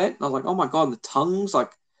 like and wet. And I was like, oh my god, the tongues,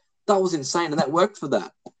 like that was insane, and that worked for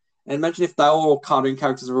that. And imagine if they were all cartoon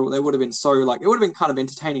characters, they would have been so like it would have been kind of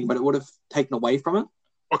entertaining, but it would have taken away from it.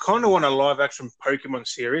 I kind of want a live action Pokemon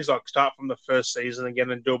series, like start from the first season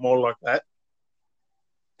again and do more like that.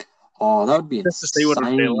 Oh, that would be insane. To see what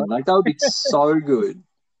it'd be like. That would be so good.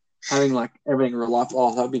 Having like everything real life.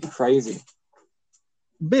 Oh, that would be crazy.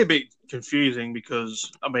 It'd be a bit confusing because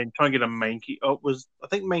trying to get a Mankey. I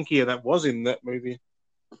think Mankey that was in that movie.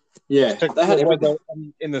 Yeah, they had everything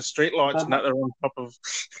in the streetlights and that they're on top of.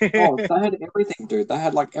 Oh, they had everything, dude. They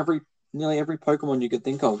had like nearly every Pokemon you could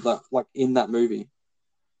think of that like in that movie.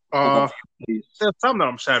 There's some that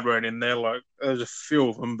I'm sad weren't in there. Like there's a few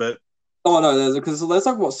of them, but no, there's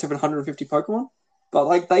like what 750 Pokemon, but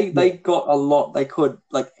like they got a lot. They could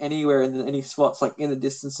like anywhere in any spots, like in the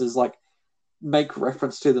distances, like make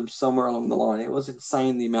reference to them somewhere along the line. It was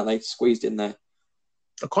insane the amount they squeezed in there.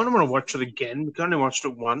 I kind of want to watch it again. We only watched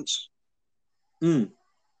it once.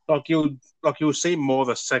 Like you'll see more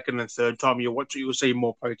the second and third time you watch it. You'll see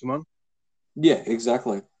more Pokemon. Yeah,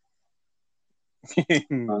 exactly.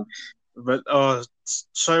 But it's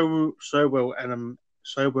so well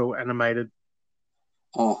animated.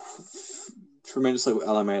 Oh, tremendously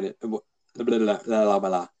animated. Blah, blah, blah, blah,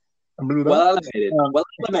 blah. Well animated. Well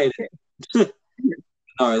animated.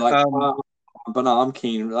 No, like, but no, I'm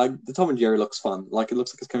keen. Like, the Tom and Jerry looks fun. Like, it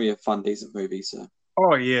looks like it's gonna be a fun, decent movie. So.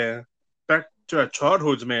 Oh yeah, back to our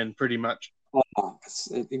childhoods, man. Pretty much. Oh,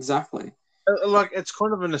 exactly. Like, it's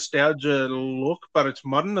kind of a nostalgia look, but it's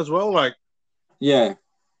modern as well. Like, yeah,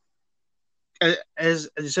 as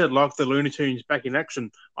you said, like the Looney Tunes back in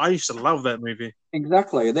action. I used to love that movie.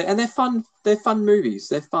 exactly. They're fun. They're fun movies.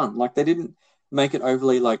 They're fun. Like, they didn't make it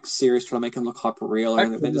overly like serious, trying to make them look hyper real or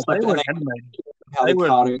anything. They just They were animated. They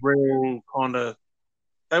were real, kind of.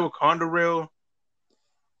 They were kind of real.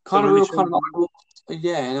 Kind of real, kind of not real.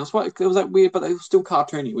 Yeah, and it was like weird, but they were still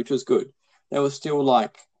cartoony, which was good. They were still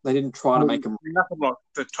like they didn't try to make them nothing like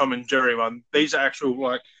the Tom and Jerry one. These are actual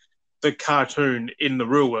like the cartoon in the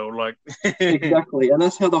real world, like exactly, and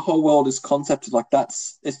that's how the whole world is concepted. Like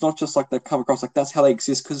it's not just like they come across, like that's how they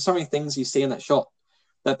exist. Because there's so many things you see in that shot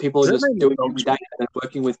that people are just doing every day and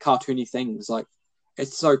working with cartoony things. Like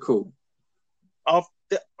it's so cool. I'm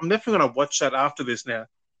definitely gonna watch that after this now.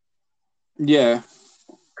 Yeah.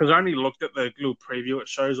 Because I only looked at the little preview it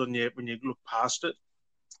shows on you when you look past it.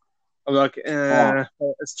 I'm like,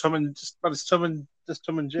 it's Tom and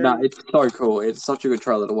Jerry. No, it's so cool. It's such a good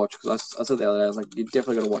trailer to watch because I said the other day, I was like, you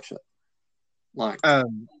definitely got to watch it. Like,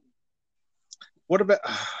 what about?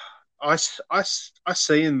 I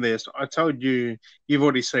see in this. I told you you've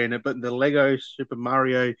already seen it, but the Lego Super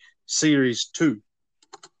Mario Series 2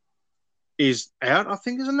 is out. I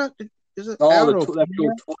think, isn't it? Is it? Oh,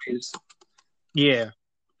 the toys. Yeah.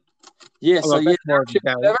 Yeah, so yeah, they're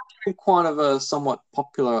actually quite of a somewhat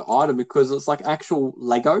popular item because it's like actual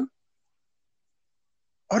Lego.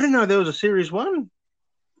 I didn't know there was a Series 1.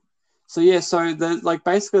 So yeah, so they're like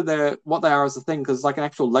basically what they are is a thing because it's like an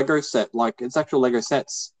actual Lego set, like it's actual Lego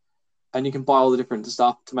sets, and you can buy all the different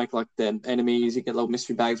stuff to make like the enemies. You get little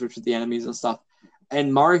mystery bags which are the enemies and stuff.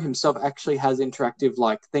 And Mario himself actually has interactive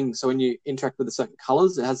like things. So when you interact with the certain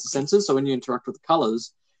colors, it has the sensors. So when you interact with the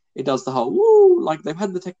colors, it does the whole woo, like they've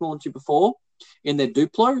had the technology before in their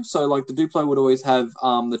Duplo. So like the Duplo would always have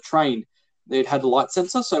the train. It had a light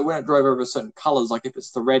sensor. So when it drove over certain colors, like if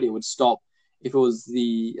it's the red, it would stop. If it was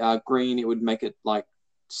the green, it would make it like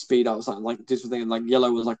speed up or something like different thing. And like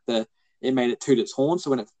yellow was like it made it toot its horn. So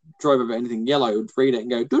when it drove over anything yellow, it would read it and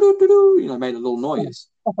go doo doo doo doo, made a little noise.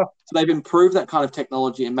 So they've improved that kind of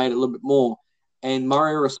technology and made it a little bit more. And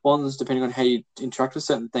Mario responds depending on how you interact with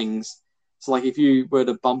certain things. So, like, if you were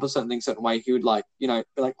to bump a certain thing a certain way, he would, like, be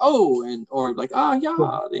like, oh, or like,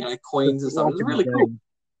 yeah, coins and stuff. It's really cool.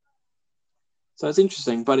 So it's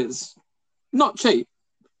interesting, but it's not cheap,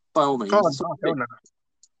 by all means. No.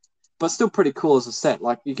 But still pretty cool as a set.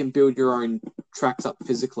 Like, you can build your own tracks up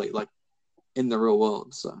physically, like, in the real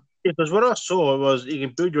world, so. Yeah, because what I saw was you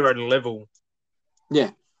can build your own level. Yeah.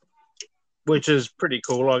 Which is pretty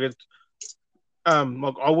cool. Like, it's,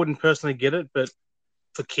 like, I wouldn't personally get it, but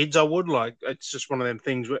for kids, I would. Like, it's just one of them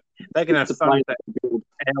things where they can have fun for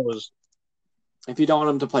hours. If you don't want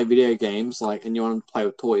them to play video games, like, and you want them to play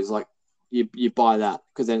with toys, like, you buy that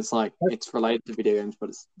because then it's like it's related to video games, but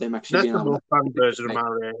it's them actually being able to. That's the more fun version of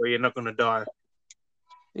Mario where you're not going to die.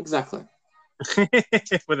 Exactly. Where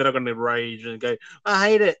they're not going to rage and go, I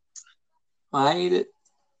hate it. I hate it.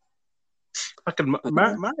 Fucking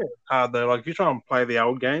Mario hard though. Like, if you try and play the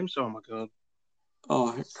old games, oh my god.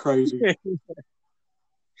 Oh, it's crazy.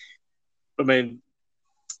 I mean,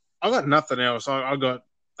 I got nothing else.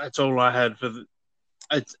 That's all I had for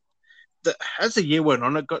as the year went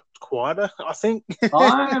on, it got quieter, I think.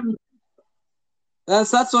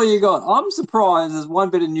 That's all you got. I'm surprised there's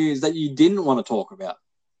one bit of news that you didn't want to talk about.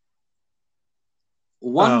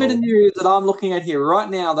 One bit of news that I'm looking at here right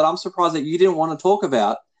now that I'm surprised that you didn't want to talk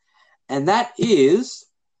about, and that is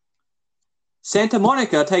Santa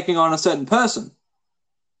Monica taking on a certain person.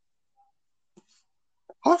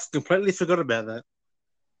 I've completely forgot about that.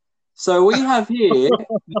 So we have here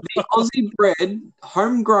the Aussie-bred,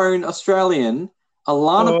 homegrown Australian,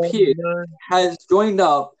 Alana Pierce, has joined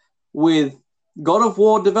up with God of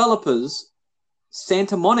War developers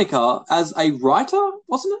Santa Monica as a writer,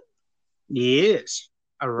 wasn't it? Yes,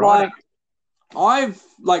 a writer.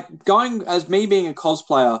 Going as me being a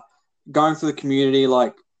cosplayer, going through the community,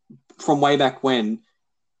 like, from way back when,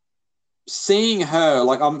 seeing her,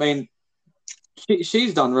 like, I mean,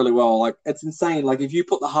 she's done really well. Like, it's insane. Like, if you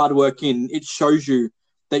put the hard work in, it shows you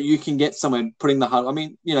that you can get somewhere putting the hard. I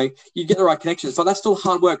mean, you get the right connections, but that's still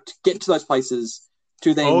hard work to get to those places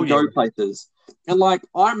to then go places. And like,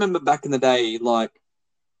 I remember back in the day, like,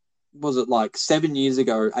 was it like 7 years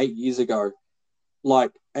ago, 8 years ago,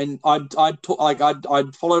 like, and I'd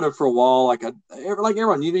followed her for a while, like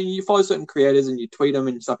everyone, you follow certain creators and you tweet them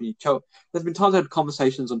and stuff, and you tell. There's been times I had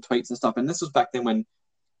conversations on tweets and stuff, and this was back then when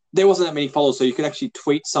there wasn't that many followers, so you could actually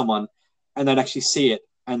tweet someone and they'd actually see it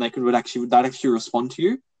and they'd actually respond to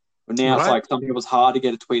you. But now it's Right. like some people it's hard to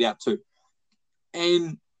get a tweet out to.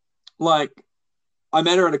 And like I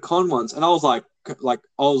met her at a con once, and I was like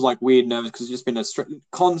weird nervous because it's just been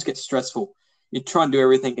cons get stressful. You try and do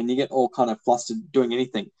everything, and you get all kind of flustered doing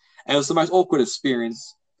anything. And it was the most awkward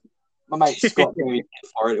experience. My mate Scott gave me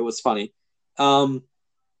for it. It was funny. But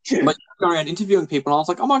going around interviewing people, and I was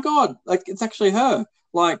like, oh my god, like it's actually her.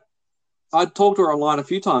 Like I talked to her online a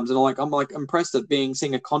few times, and I'm impressed at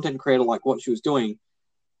seeing a content creator like what she was doing.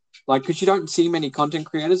 Like, because you don't see many content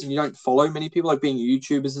creators and you don't follow many people, like being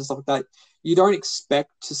YouTubers and stuff like that. You don't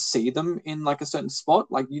expect to see them in like a certain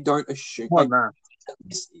spot. Like, you don't assume. Oh, Like, no.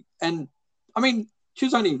 and I mean, she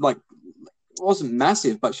was only like wasn't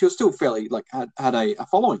massive, but she was still fairly like had a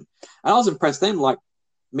following. And I was impressed then, like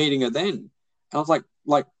meeting her then. And I was like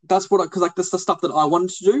that's what because like that's the stuff that I wanted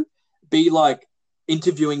to do, be like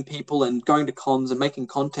interviewing people and going to cons and making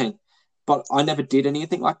content. But I never did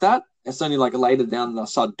anything like that. It's only like later down that I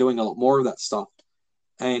started doing a lot more of that stuff.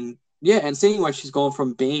 And yeah, and seeing where she's gone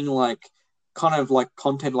from being like kind of like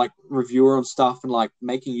content like reviewer on stuff and like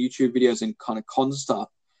making YouTube videos and kind of con stuff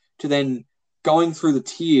to then going through the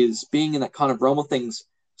tiers, being in that kind of realm of things,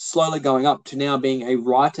 slowly going up to now being a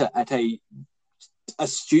writer at a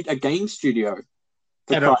game studio.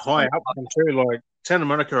 At a high up one too, like Santa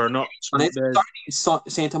Monica are not. And it's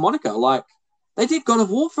Santa Monica, like they did God of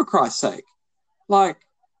War for Christ's sake. Like,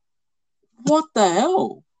 what the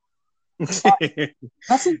hell? That's insane.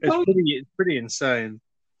 It's pretty insane.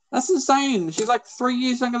 That's insane. She's like 3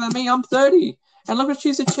 years younger than me. I'm 30. And look what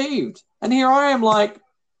she's achieved. And here I am like,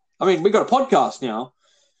 I mean, we got a podcast now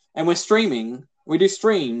and we're streaming. We do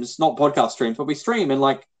streams, not podcast streams, but we stream. And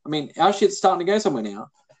like, I mean, our shit's starting to go somewhere now.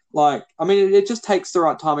 Like, I mean, it just takes the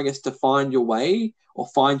right time, I guess, to find your way or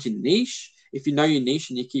find your niche. If you know your niche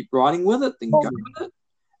and you keep writing with it, then go with it.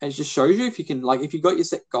 And it just shows you if you can, like, if you got your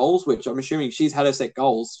set goals, which I'm assuming she's had her set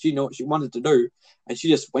goals, she knew what she wanted to do, and she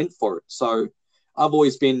just went for it. So I've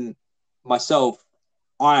always been myself.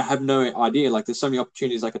 I have no idea. Like, there's so many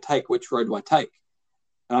opportunities I could take. Which road do I take?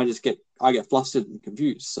 And I get flustered and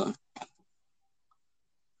confused. So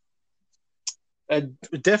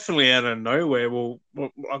definitely out of nowhere. Well,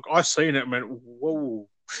 like I seen it, and went, whoa.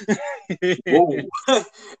 Whoa.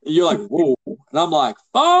 You're like, whoa. And I'm like,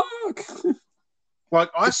 fuck. Like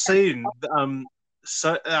I seen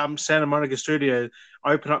Santa Monica Studio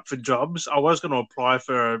open up for jobs. I was going to apply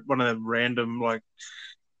for one of them random, like,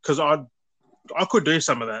 because I could do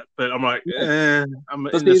some of that, but I'm like, I'm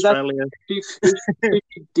in Australia. She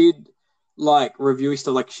did like review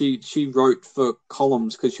stuff. Like she wrote for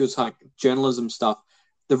columns because she was like journalism stuff.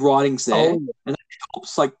 The writing's there, and it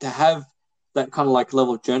helps like to have that kind of like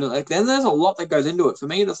level of journalism. Like, then there's a lot that goes into it. For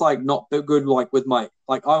me, that's like not good. Like with my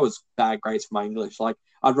I was bad grades for my English. Like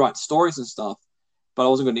I'd write stories and stuff, but I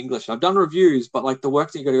wasn't good in English. I've done reviews, but like the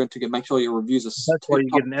work that you got to go to make sure your reviews are. That's why you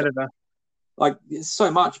get an editor. Like it's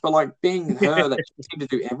so much, but like being her that she seemed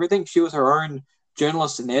to do everything. She was her own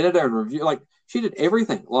journalist and editor and review. Like she did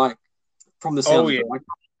everything. Like from the sound of it, like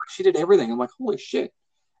she did everything. I'm like, holy shit!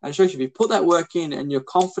 And it shows you if you put that work in and you're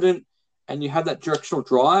confident and you have that directional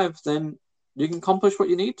drive, then you can accomplish what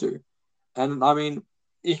you need to. And I mean,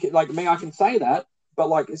 like me, I can say that, but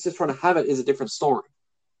like it's just trying to have it is a different story.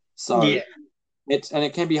 So yeah,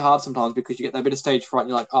 it can be hard sometimes because you get that bit of stage fright and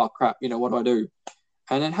you're like, oh crap, what do I do?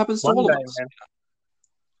 And it happens to all of us. Man.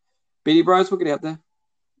 BD Bros, we'll get out there.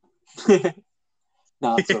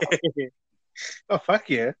 No, it's all right. Oh, fuck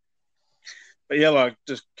yeah. But yeah, like,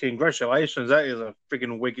 just congratulations. That is a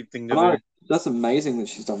freaking wicked thing to do. That's amazing that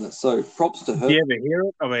she's done that. So props to her. Do you ever hear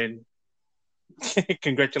it? I mean,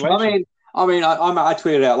 congratulations. I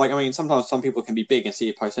tweeted out, like, I mean, sometimes some people can be big and see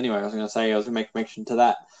your post anyway. I was going to make mention to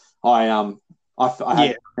that. I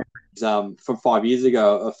had from 5 years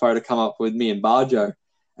ago, a photo come up with me and Barjo.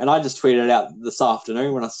 And I just tweeted it out this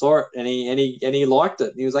afternoon when I saw it, and he liked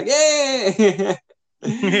it. And he was like, "Yeah!"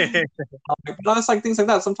 But it's like things like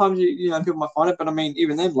that. Sometimes people might find it, but I mean,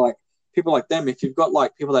 even then, like people like them, if you've got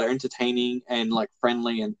like people that are entertaining and like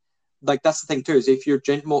friendly, and like that's the thing too, is if you're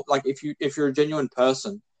if you're a genuine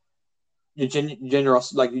person, your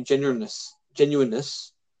genuineness.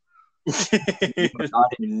 I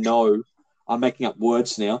don't even know. I'm making up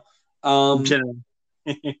words now. It's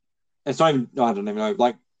not even. I don't even know.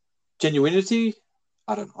 Like genuinity.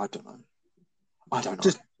 I don't know.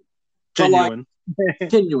 Just genuine. Like,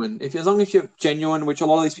 genuine. As long as you're genuine, which a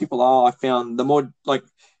lot of these people are, I found the more like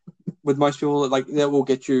with most people, like that will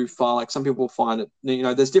get you far. Like some people find it,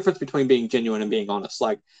 there's difference between being genuine and being honest.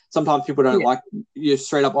 Like sometimes people don't like your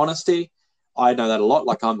straight up honesty. I know that a lot.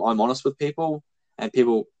 Like I'm honest with people, and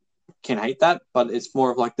people can hate that, but it's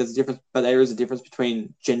more of like there's a difference. But there is a difference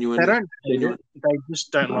between genuine. They don't hate it. They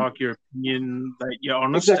just don't like your opinion that you're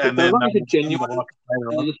honest. Exactly. And then you're genuine.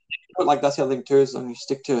 Like that's the other thing too. Is when you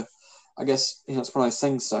stick to, I guess it's one of those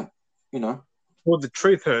things. So Well, the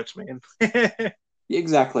truth hurts, man.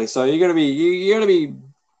 Exactly. So you gotta be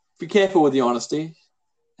careful with the honesty,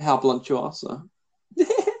 how blunt you are. So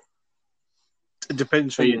it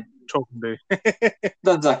depends who you're talking to.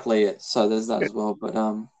 That's exactly it. So there's that as well. But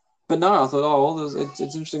no, I thought it's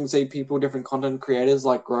interesting to see people, different content creators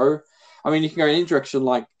like grow. I mean, you can go in any direction.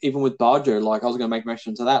 Like even with Barjo, like I was gonna make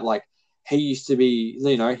mention to that. Like he used to be,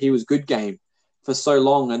 he was Good Game for so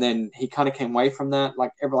long, and then he kind of came away from that.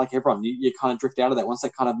 Like everyone, you kind of drift out of that once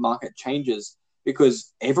that kind of market changes.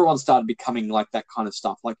 Because everyone started becoming like that kind of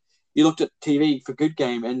stuff. Like you looked at TV for Good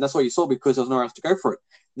Game, and that's what you saw because there was nowhere else to go for it.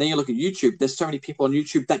 And then you look at YouTube. There's so many people on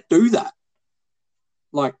YouTube that do that.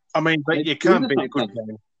 Like, I mean, but you can't beat Good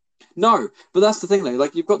Game. No, but that's the thing though.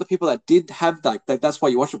 Like you've got the people that did have that. That's why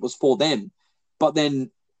you watch it was for them. But then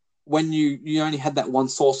when you only had that one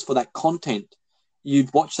source for that content,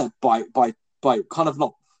 you'd watch that by kind of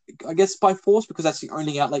not, I guess by force because that's the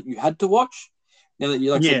only outlet you had to watch. Now that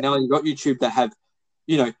you now you've got YouTube that have,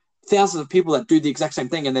 thousands of people that do the exact same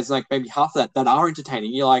thing, and there's like maybe half of that are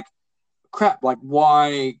entertaining. You're like, crap, like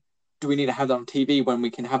why do we need to have that on TV when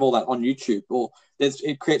we can have all that on YouTube? Or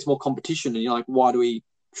it creates more competition, and you're like, why do we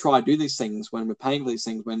try to do these things when we're paying for these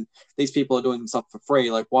things when these people are doing stuff for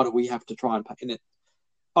free? Like, why do we have to try and pay in it?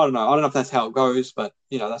 I don't know if that's how it goes, but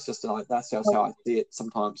that's just that's how I see it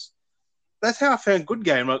sometimes. That's how I found Good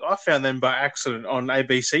Game. Like I found them by accident on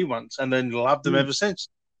ABC once, and then loved them ever since.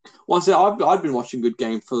 Well, so I've been watching Good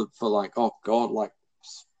Game for like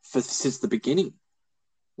since the beginning.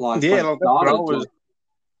 Like yeah, like that's what I was.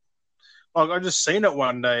 Like I just seen it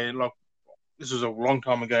one day. Like this was a long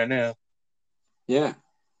time ago now. Yeah,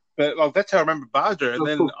 but like that's how I remember Barjo, and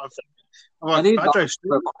then cool. I'm like Barjo.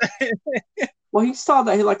 Well, he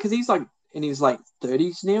started that because he's like in his like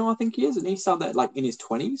 30s now, I think he is, and he started that like in his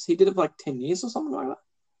 20s. He did it for like 10 years or something like that.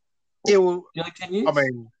 Yeah, well, like 10 years. I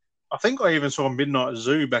mean, I think I even saw Midnight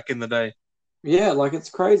Zoo back in the day. Yeah, like it's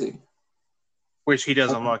crazy. Which he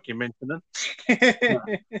doesn't like you mentioning.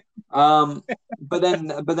 But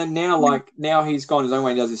then now he's gone his own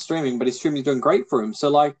way and does his streaming, but his streaming is doing great for him. So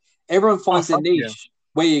like everyone finds their niche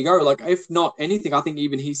where you go. Like if not anything, I think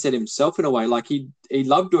even he said himself in a way, like he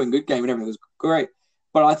loved doing Good Game and everything was great.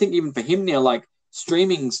 But I think even for him now, like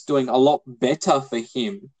streaming's doing a lot better for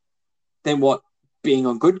him than what being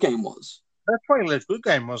on Good Game was. That's why he left Good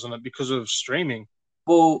Game, wasn't it? Because of streaming.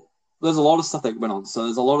 Well, there's a lot of stuff that went on, so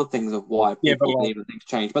there's a lot of things of why people leave and things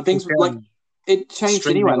change. But things like it changed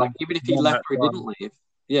anyway. Like even if he left or he didn't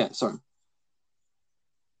leave, sorry.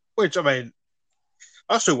 Which I mean,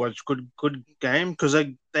 I still watch Good Game because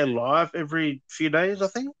they're live every few days. I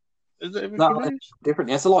think is it every few days? Different.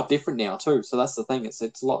 Yeah, it's a lot different now too. So that's the thing. It's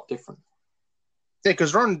a lot different. Yeah,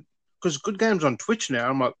 because Good Game's on Twitch now.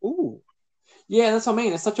 I'm like, ooh. Yeah, that's what I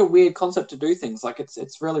mean. It's such a weird concept to do things. Like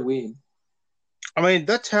it's really weird. I mean,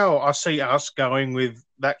 that's how I see us going with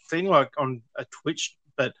that thing, like on a Twitch,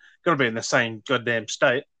 but got to be in the same goddamn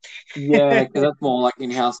state. Yeah, because that's more like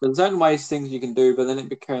in-house. There's certain ways things you can do, but then it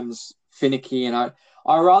becomes finicky. And I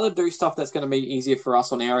rather do stuff that's going to be easier for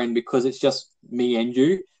us on our end because it's just me and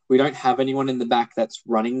you. We don't have anyone in the back that's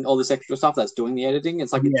running all this extra stuff that's doing the editing.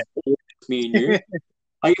 It's like it's all just me and you.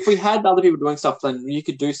 Like if we had other people doing stuff, then you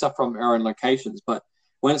could do stuff from our own locations. But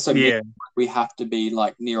when it's so big, we have to be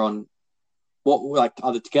like near on what like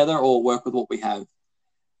either together or work with what we have.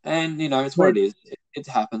 And it's what it is. It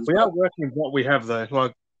happens. We are working with what we have though.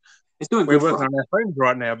 Like it's doing we're good working on our phones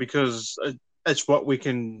right now because it's what we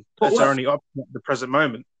can. It's our only option at the present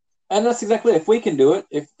moment. And that's exactly it. If we can do it,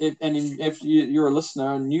 if you're a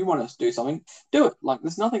listener and you want us to do something, do it. Like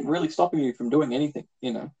there's nothing really stopping you from doing anything.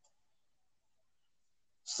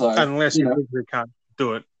 So unless we can't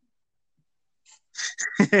do it,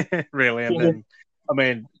 really. And then, I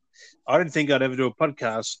mean, I didn't think I'd ever do a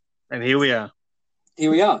podcast, and here we are. Here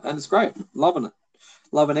we are, and it's great. Loving it.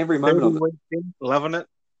 Loving every moment of it. Loving it.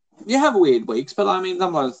 You have weird weeks, but I mean,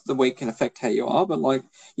 sometimes the week can affect how you are, but like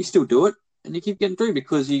you still do it, and you keep getting through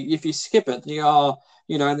because if you skip it, and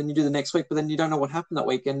then you do the next week, but then you don't know what happened that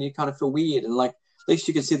week, and you kind of feel weird, and like at least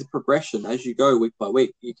you can see the progression as you go week by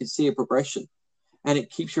week. You can see a progression. And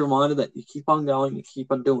it keeps you reminded that you keep on going, you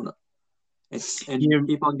keep on doing it. You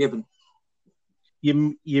keep on giving.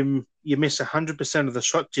 You miss 100% of the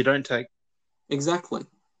shots you don't take. Exactly.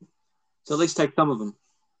 So at least take some of them.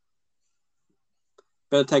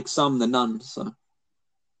 Better take some than none. So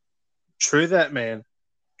True that, man.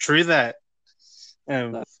 True that.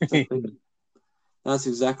 that's exactly it. That's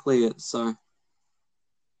exactly it. So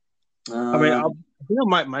I mean, I think I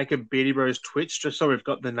might make a Beardy Bros Twitch just so we've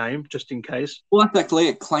got the name, just in case. well, exactly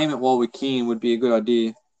it. Claim it while we can would be a good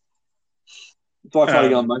idea. So I try to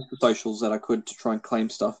get on most of the socials that I could to try and claim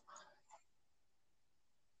stuff.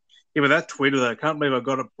 Yeah, but that Twitter, I can't believe I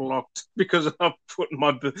got it blocked because I put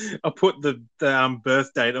the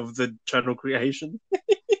birth date of the channel creation.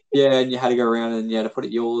 Yeah, and you had to go around and you had to put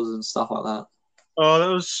it yours and stuff like that. Oh, that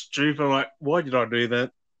was stupid. I'm like, why did I do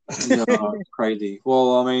that? No, crazy.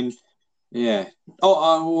 Well, I mean, yeah.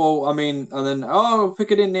 Well, I mean, and then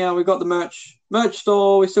pick it in now. We got the merch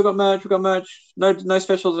store. We still got merch. We got merch. No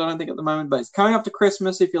specials. I don't think at the moment, but it's coming up to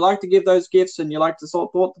Christmas. If you like to give those gifts and you like to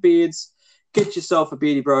support the beards, get yourself a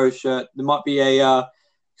Beardy Bros shirt. There might be a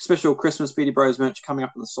special Christmas Beardy Bros merch coming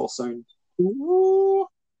up in the store soon. Ooh.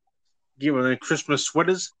 Give them Christmas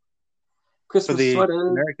sweaters. Christmas for the sweaters.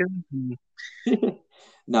 Americans.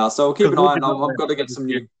 No, so we'll keep an eye on. I've got to get some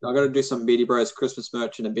new. I've got to do some Beardy Bros Christmas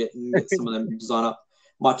merch in a bit and get some of them design up.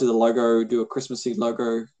 Might do the logo, do a Christmassy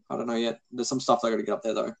logo. I don't know yet. There's some stuff I got to get up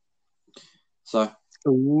there though. So,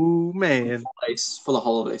 oh man, for the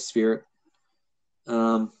holiday spirit.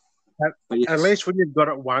 But yes, at least when you've got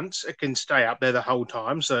it once, it can stay up there the whole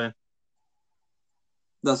time. So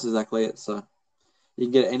that's exactly it. So you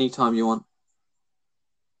can get it anytime you want.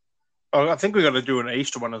 oh, I think we got to do an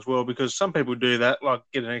Easter one as well because some people do that, like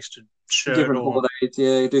get an extra shirt. Different holidays,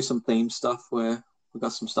 yeah. Do some theme stuff where we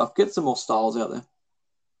got some stuff. Get some more styles out there.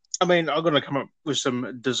 I mean, I've got to come up with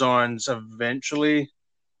some designs eventually.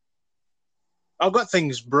 I've got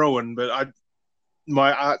things brewing, but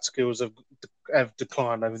my art skills have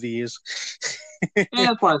declined over the years. Yeah,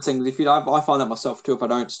 that's one of the things. I find that myself too. If I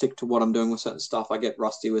don't stick to what I'm doing with certain stuff, I get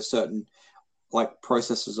rusty with certain like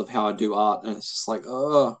processes of how I do art, and it's just like,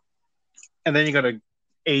 oh. And then you got to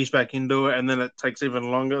ease back into it, and then it takes even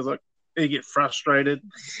longer. It's like you get frustrated.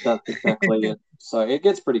 That's exactly it. So it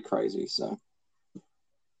gets pretty crazy. So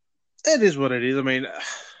it is what it is. I mean,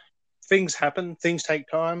 things happen. Things take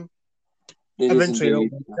time. It Eventually,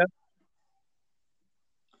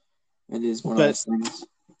 it is one of those things.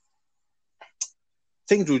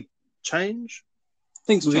 Things will change.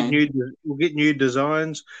 We'll get new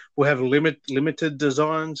designs. We'll have limited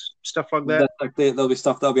designs, stuff like that. There'll be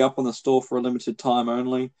stuff that'll be up on the store for a limited time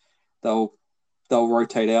only. They'll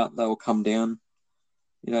rotate out. They'll come down.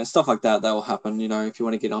 You know, stuff like that will happen. You know, if you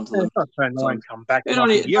want to get onto them, come back.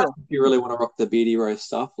 If you really want to rock the Beardy Bros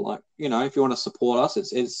stuff, like, you know, if you want to support us,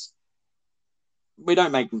 it's we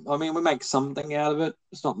don't make. I mean, we make something out of it.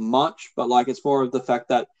 It's not much, but like it's more of the fact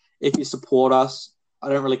that if you support us, I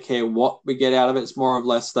don't really care what we get out of it. It's more or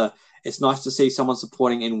less it's nice to see someone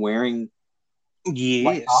supporting and wearing,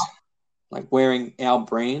 yes, like wearing our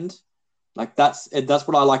brand. Like that's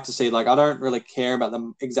what I like to see. Like I don't really care about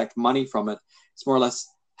the exact money from it. It's more or less,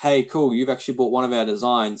 hey, cool, you've actually bought one of our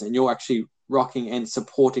designs and you're actually rocking and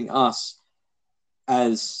supporting us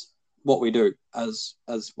as what we do, as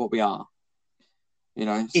what we are. You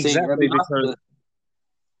know, exactly. What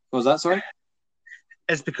was that? Sorry,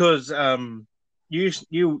 it's because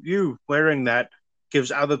you wearing that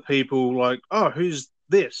gives other people like, oh, who's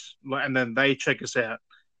this? And then they check us out,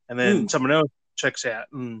 and then someone else checks out.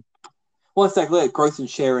 Well, it's like growth and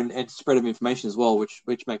share and spread of information as well, which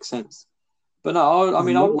makes sense. But no, I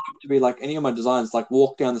would love to be like any of my designs, like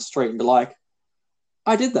walk down the street and be like,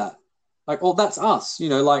 I did that. Like, oh, that's us. You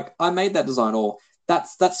know, like I made that design, or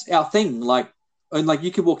that's our thing. Like, and like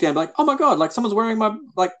you could walk down and be like, oh my god, like someone's wearing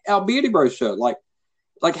our Beardy Bros shirt. Like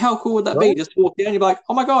how cool would that be? Just walk down, and you'd be like,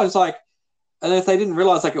 oh my god, it's like, and if they didn't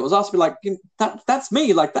realize like it was us, be like, that's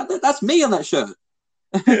me. Like that's me on that shirt.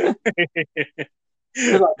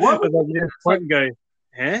 Like, what? Like, go,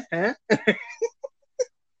 huh?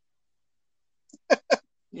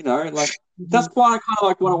 You know, like that's why I kind of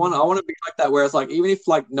like what I want. I want to be like that, where it's like even if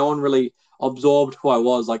like no one really absorbed who I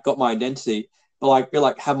was, like got my identity, but like be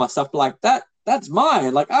like have my stuff, be like that's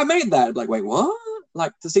mine. Like I made that. Like wait, what?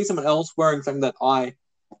 Like to see someone else wearing something that I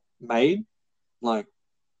made, like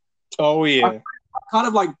oh yeah. I kind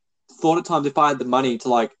of like thought at times if I had the money to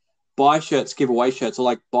like buy shirts, give away shirts, or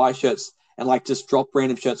like buy shirts and like just drop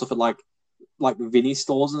random shirts off at like Vinnie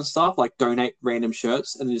stores and stuff, like donate random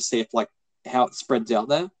shirts and just see if like how it spreads out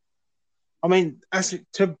there. I mean,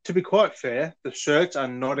 to be quite fair, the shirts are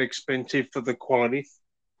not expensive for the quality.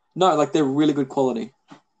 No, like they're really good quality.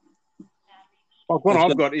 Like what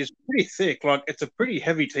I've got is pretty thick. Like it's a pretty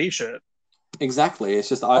heavy T-shirt. Exactly. It's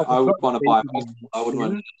just I would want to buy. I would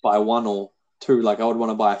want to buy one or too. Like I would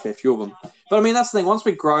want to buy a fair few of them. But I mean, that's the thing. Once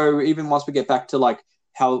we grow, even once we get back to like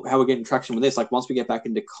how we're getting traction with this, like once we get back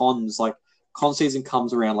into cons, like con season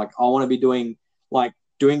comes around, like I want to be doing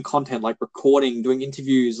content, like recording, doing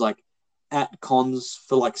interviews, like at cons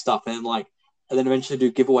for like stuff, and then eventually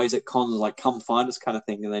do giveaways at cons, like come find us kind of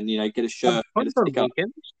thing, and then get a shirt, get a sticker.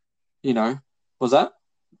 Was that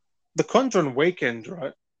the cons on weekends,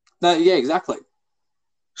 right? Yeah, exactly.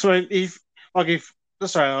 So if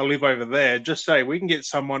let's say I live over there, just say we can get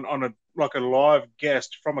someone on a live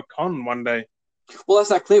guest from a con one day. Well, that's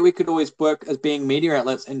exactly it. We could always work as being media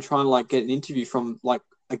outlets and try and like get an interview from like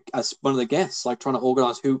as one of the guests, like trying to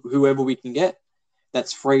organize whoever we can get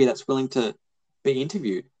that's free, that's willing to be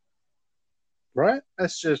interviewed. Right?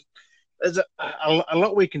 There's a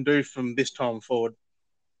lot we can do from this time forward.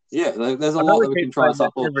 Yeah, there's a lot that we can try to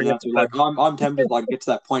start talking out to. Like, I'm tempted to like get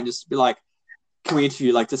to that point, just to be like, can we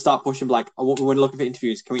interview? Like, to start pushing, like, we're looking for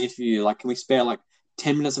interviews. Can we interview you? Like, can we spare like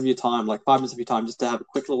 10 minutes of your time, like 5 minutes of your time, just to have a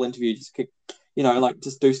quick little interview? Just like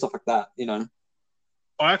just do stuff like that.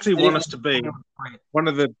 I actually want us to be one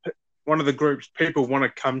of the groups people want to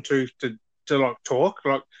come to like talk,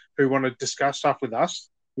 like who want to discuss stuff with us.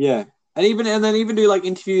 Yeah, and then even do like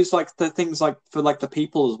interviews, like the things like for like the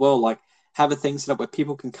people as well, like have a thing set up where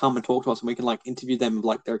people can come and talk to us, and we can like interview them,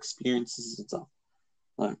 like their experiences and stuff,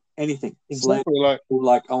 like anything. Exactly.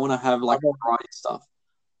 Like I want to have like variety stuff.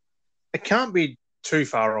 It can't be too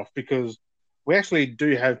far off because we actually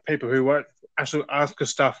do have people who won't actually ask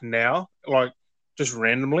us stuff now, like just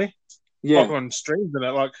randomly, like on streams and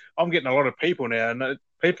that. Like I'm getting a lot of people now, and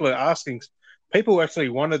people are asking. People actually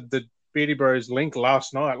wanted the Beardy Bros link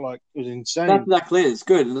last night. Like it was insane. That's exactly it. It's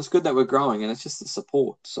good, and it's good that we're growing, and it's just the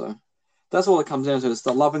support. So that's all it comes down to. It's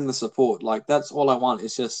the loving the support. Like that's all I want.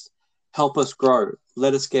 It's just help us grow.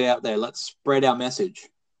 Let us get out there. Let's spread our message.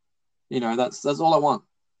 That's all I want.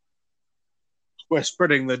 We're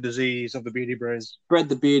spreading the disease of the Beardy Bros. Spread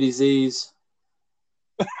the beer disease.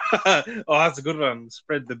 Oh, that's a good one.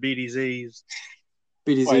 Spread the BDZs.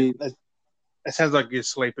 BDZ. It sounds like you're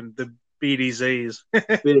sleeping. The BDZs.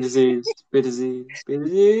 BDZs. BDZs.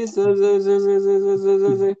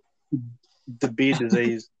 BDZs. The beer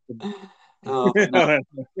disease. Oh, no.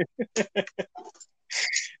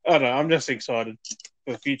 I don't know. I'm just excited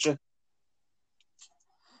for the future.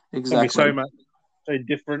 Exactly. It'll be so much, so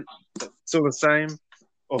different, still the same.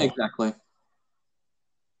 Oh. Exactly.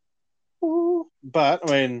 But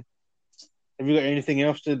I mean, have you got anything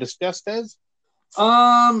else to discuss, Daz?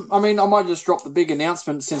 I mean, I might just drop the big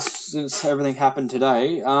announcement since everything happened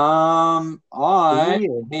today. Me and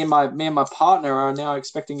my partner are now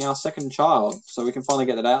expecting our second child, so we can finally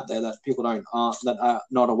get it out there that people that are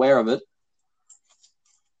not aware of it.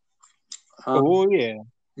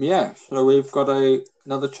 Yeah. So we've got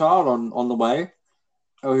another child on the way,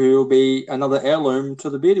 who will be another heirloom to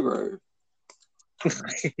the Beardy Bro.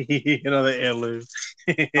 Another heirloom.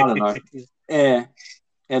 I don't know.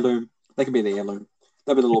 Heirloom. They can be the heirloom.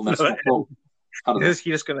 They'll be the little mascot. Well, you're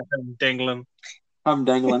just going to have them dangling. I'm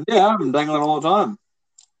dangling. Yeah, I'm dangling all the time.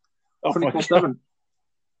 24/7.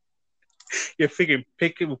 You're figuring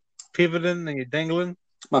pivoting and you're dangling.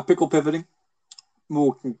 My pickle pivoting.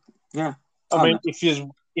 Yeah. I mean, if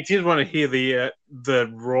you want to hear the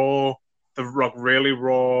raw, the really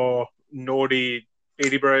raw, naughty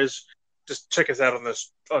Beardy Bros, just check us out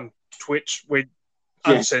on Twitch. We're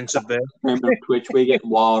uncensored there. Remember Twitch, we get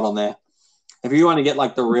wild on there. If you want to get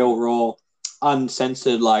like the real raw,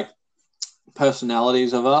 uncensored like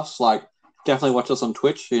personalities of us, like definitely watch us on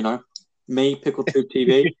Twitch. Me, PickleTube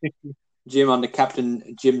TV, Jim under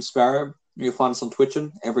Captain Jim Sparrow. You'll find us on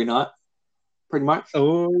Twitching every night, pretty much.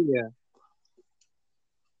 Oh yeah.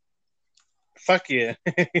 Fuck yeah.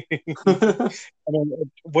 I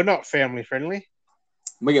mean, we're not family friendly.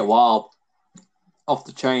 We get wild, off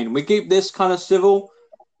the chain. We keep this kind of civil.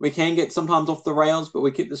 We can get sometimes off the rails, but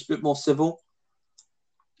we keep this a bit more civil.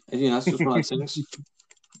 And, it's just one of those things.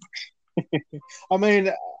 I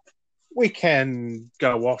mean, we can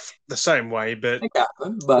go off the same way, but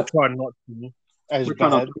we'll try not to as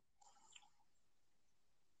bad.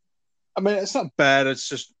 I mean, it's not bad. It's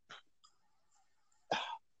just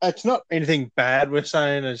it's not anything bad we're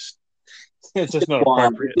saying. It's just not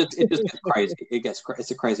appropriate. It just gets crazy.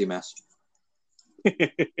 It's a crazy mess.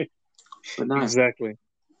 But no. Exactly.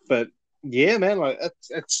 But yeah, man, like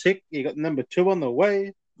that's sick. You got number 2 on the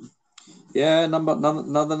way. Yeah,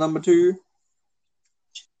 another number 2.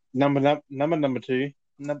 Number 2.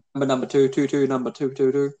 Number 2, 2, number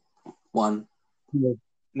 2, 1.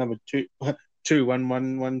 Number 2, 2 1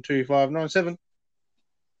 1 1 2 5 9 7.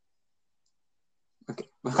 Okay.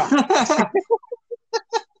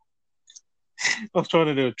 I was trying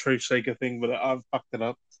to do a truth seeker thing, but I fucked it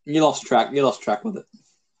up. You lost track. You lost track with it.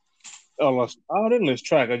 I didn't lose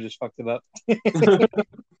track. I just fucked it up.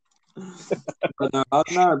 But no, I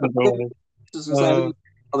don't know. But I think just to say,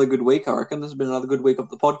 another good week. I reckon this has been another good week of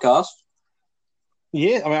the podcast.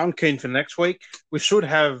 Yeah, I mean, I'm keen for next week. We should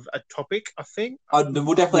have a topic, I think.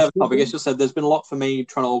 We'll definitely have a topic. It's just that there's been a lot for me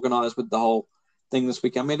trying to organise with the whole thing this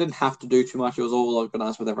week. I mean, I didn't have to do too much. It was all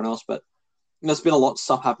organised with everyone else. But there's been a lot of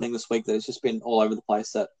stuff happening this week that it's just been all over the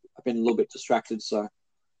place that I've been a little bit distracted. So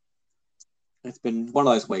it's been one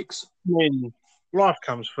of those weeks. I mean, life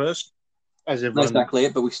comes first, as everyone. Not exactly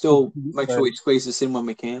it, but we still make sure we squeeze this in when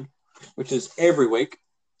we can, which is every week.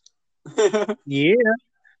 Yeah.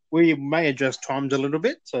 We may adjust times a little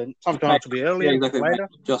bit, so sometimes it'll be earlier, exactly. later.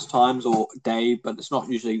 Just times or day, but it's not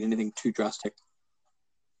usually anything too drastic.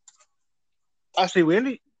 Actually, we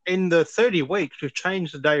only in the 30 weeks we've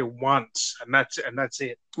changed the day once, and that's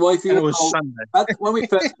it. Well, if you it was Sunday. When we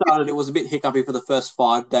first started, it was a bit hiccupy for the first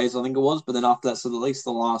 5 days, I think it was, but then after that, so at least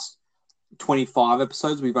the last 25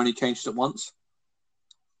 episodes, we've only changed it once.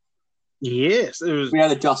 Yes, it was. We had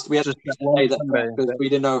to adjust. We had to say that because we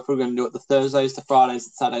didn't know if we were going to do it the Thursdays, the Fridays,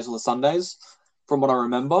 the Saturdays, or the Sundays, from what I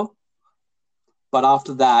remember. But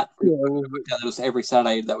after that, it was every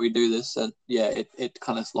Saturday that we do this, and it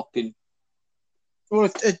kind of locked in. Well,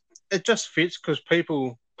 it just fits because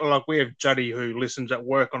people like we have Juddy who listens at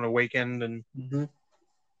work on a weekend, and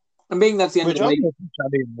being that's the end of the week.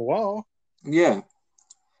 Juddy in a while. Yeah,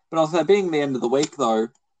 but also being the end of the week though.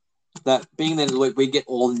 That being the end of the week, we get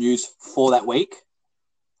all the news for that week.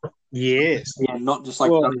 Yes. Yeah, not just like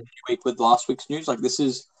the week with last week's news. Like this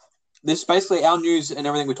basically our news and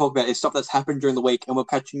everything we talk about is stuff that's happened during the week, and we're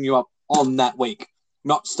catching you up on that week,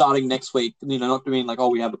 not starting next week. You know, not doing like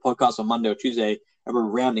we have a podcast on Monday or Tuesday, and we're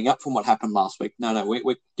rounding up from what happened last week. No,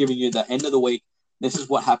 we're giving you the end of the week. This is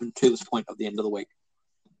what happened to this point of the end of the week.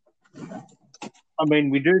 I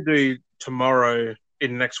mean, we do tomorrow.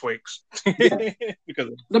 In next week's, yeah. Because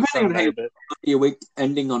depending on how you look at your week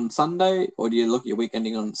ending on Sunday, or do you look at your week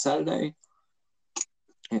ending on Saturday?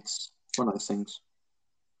 It's one of those things.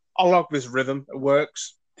 I like this rhythm; it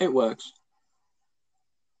works. It works.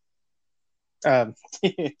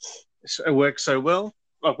 It works so well.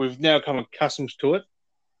 Like we've now come accustomed to it.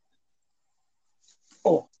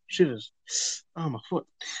 Oh, shivers! Oh, my foot.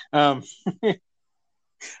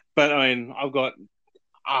 But I mean, I've got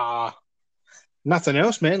nothing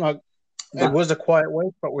else, man. Like it was a quiet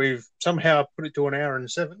week, but we've somehow put it to an hour and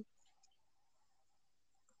 7.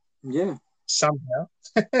 Yeah, somehow.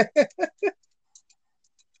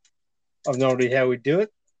 I've no idea how we do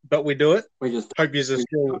it, but we do it. We just hope you're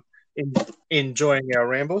still enjoying our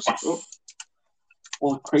rambles.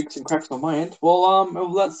 All creaks and cracks on my end.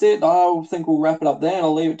 Well, that's it. I think we'll wrap it up there, and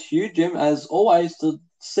I'll leave it to you, Jim, as always, to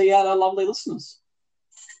see out our lovely listeners.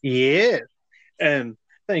 Yeah, and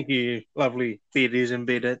thank you, lovely beardies and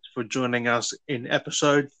beardettes, for joining us in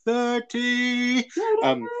episode 30.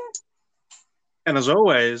 And as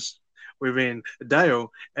always, we've been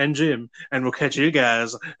Dale and Jim, and we'll catch you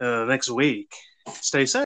guys next week. Stay safe.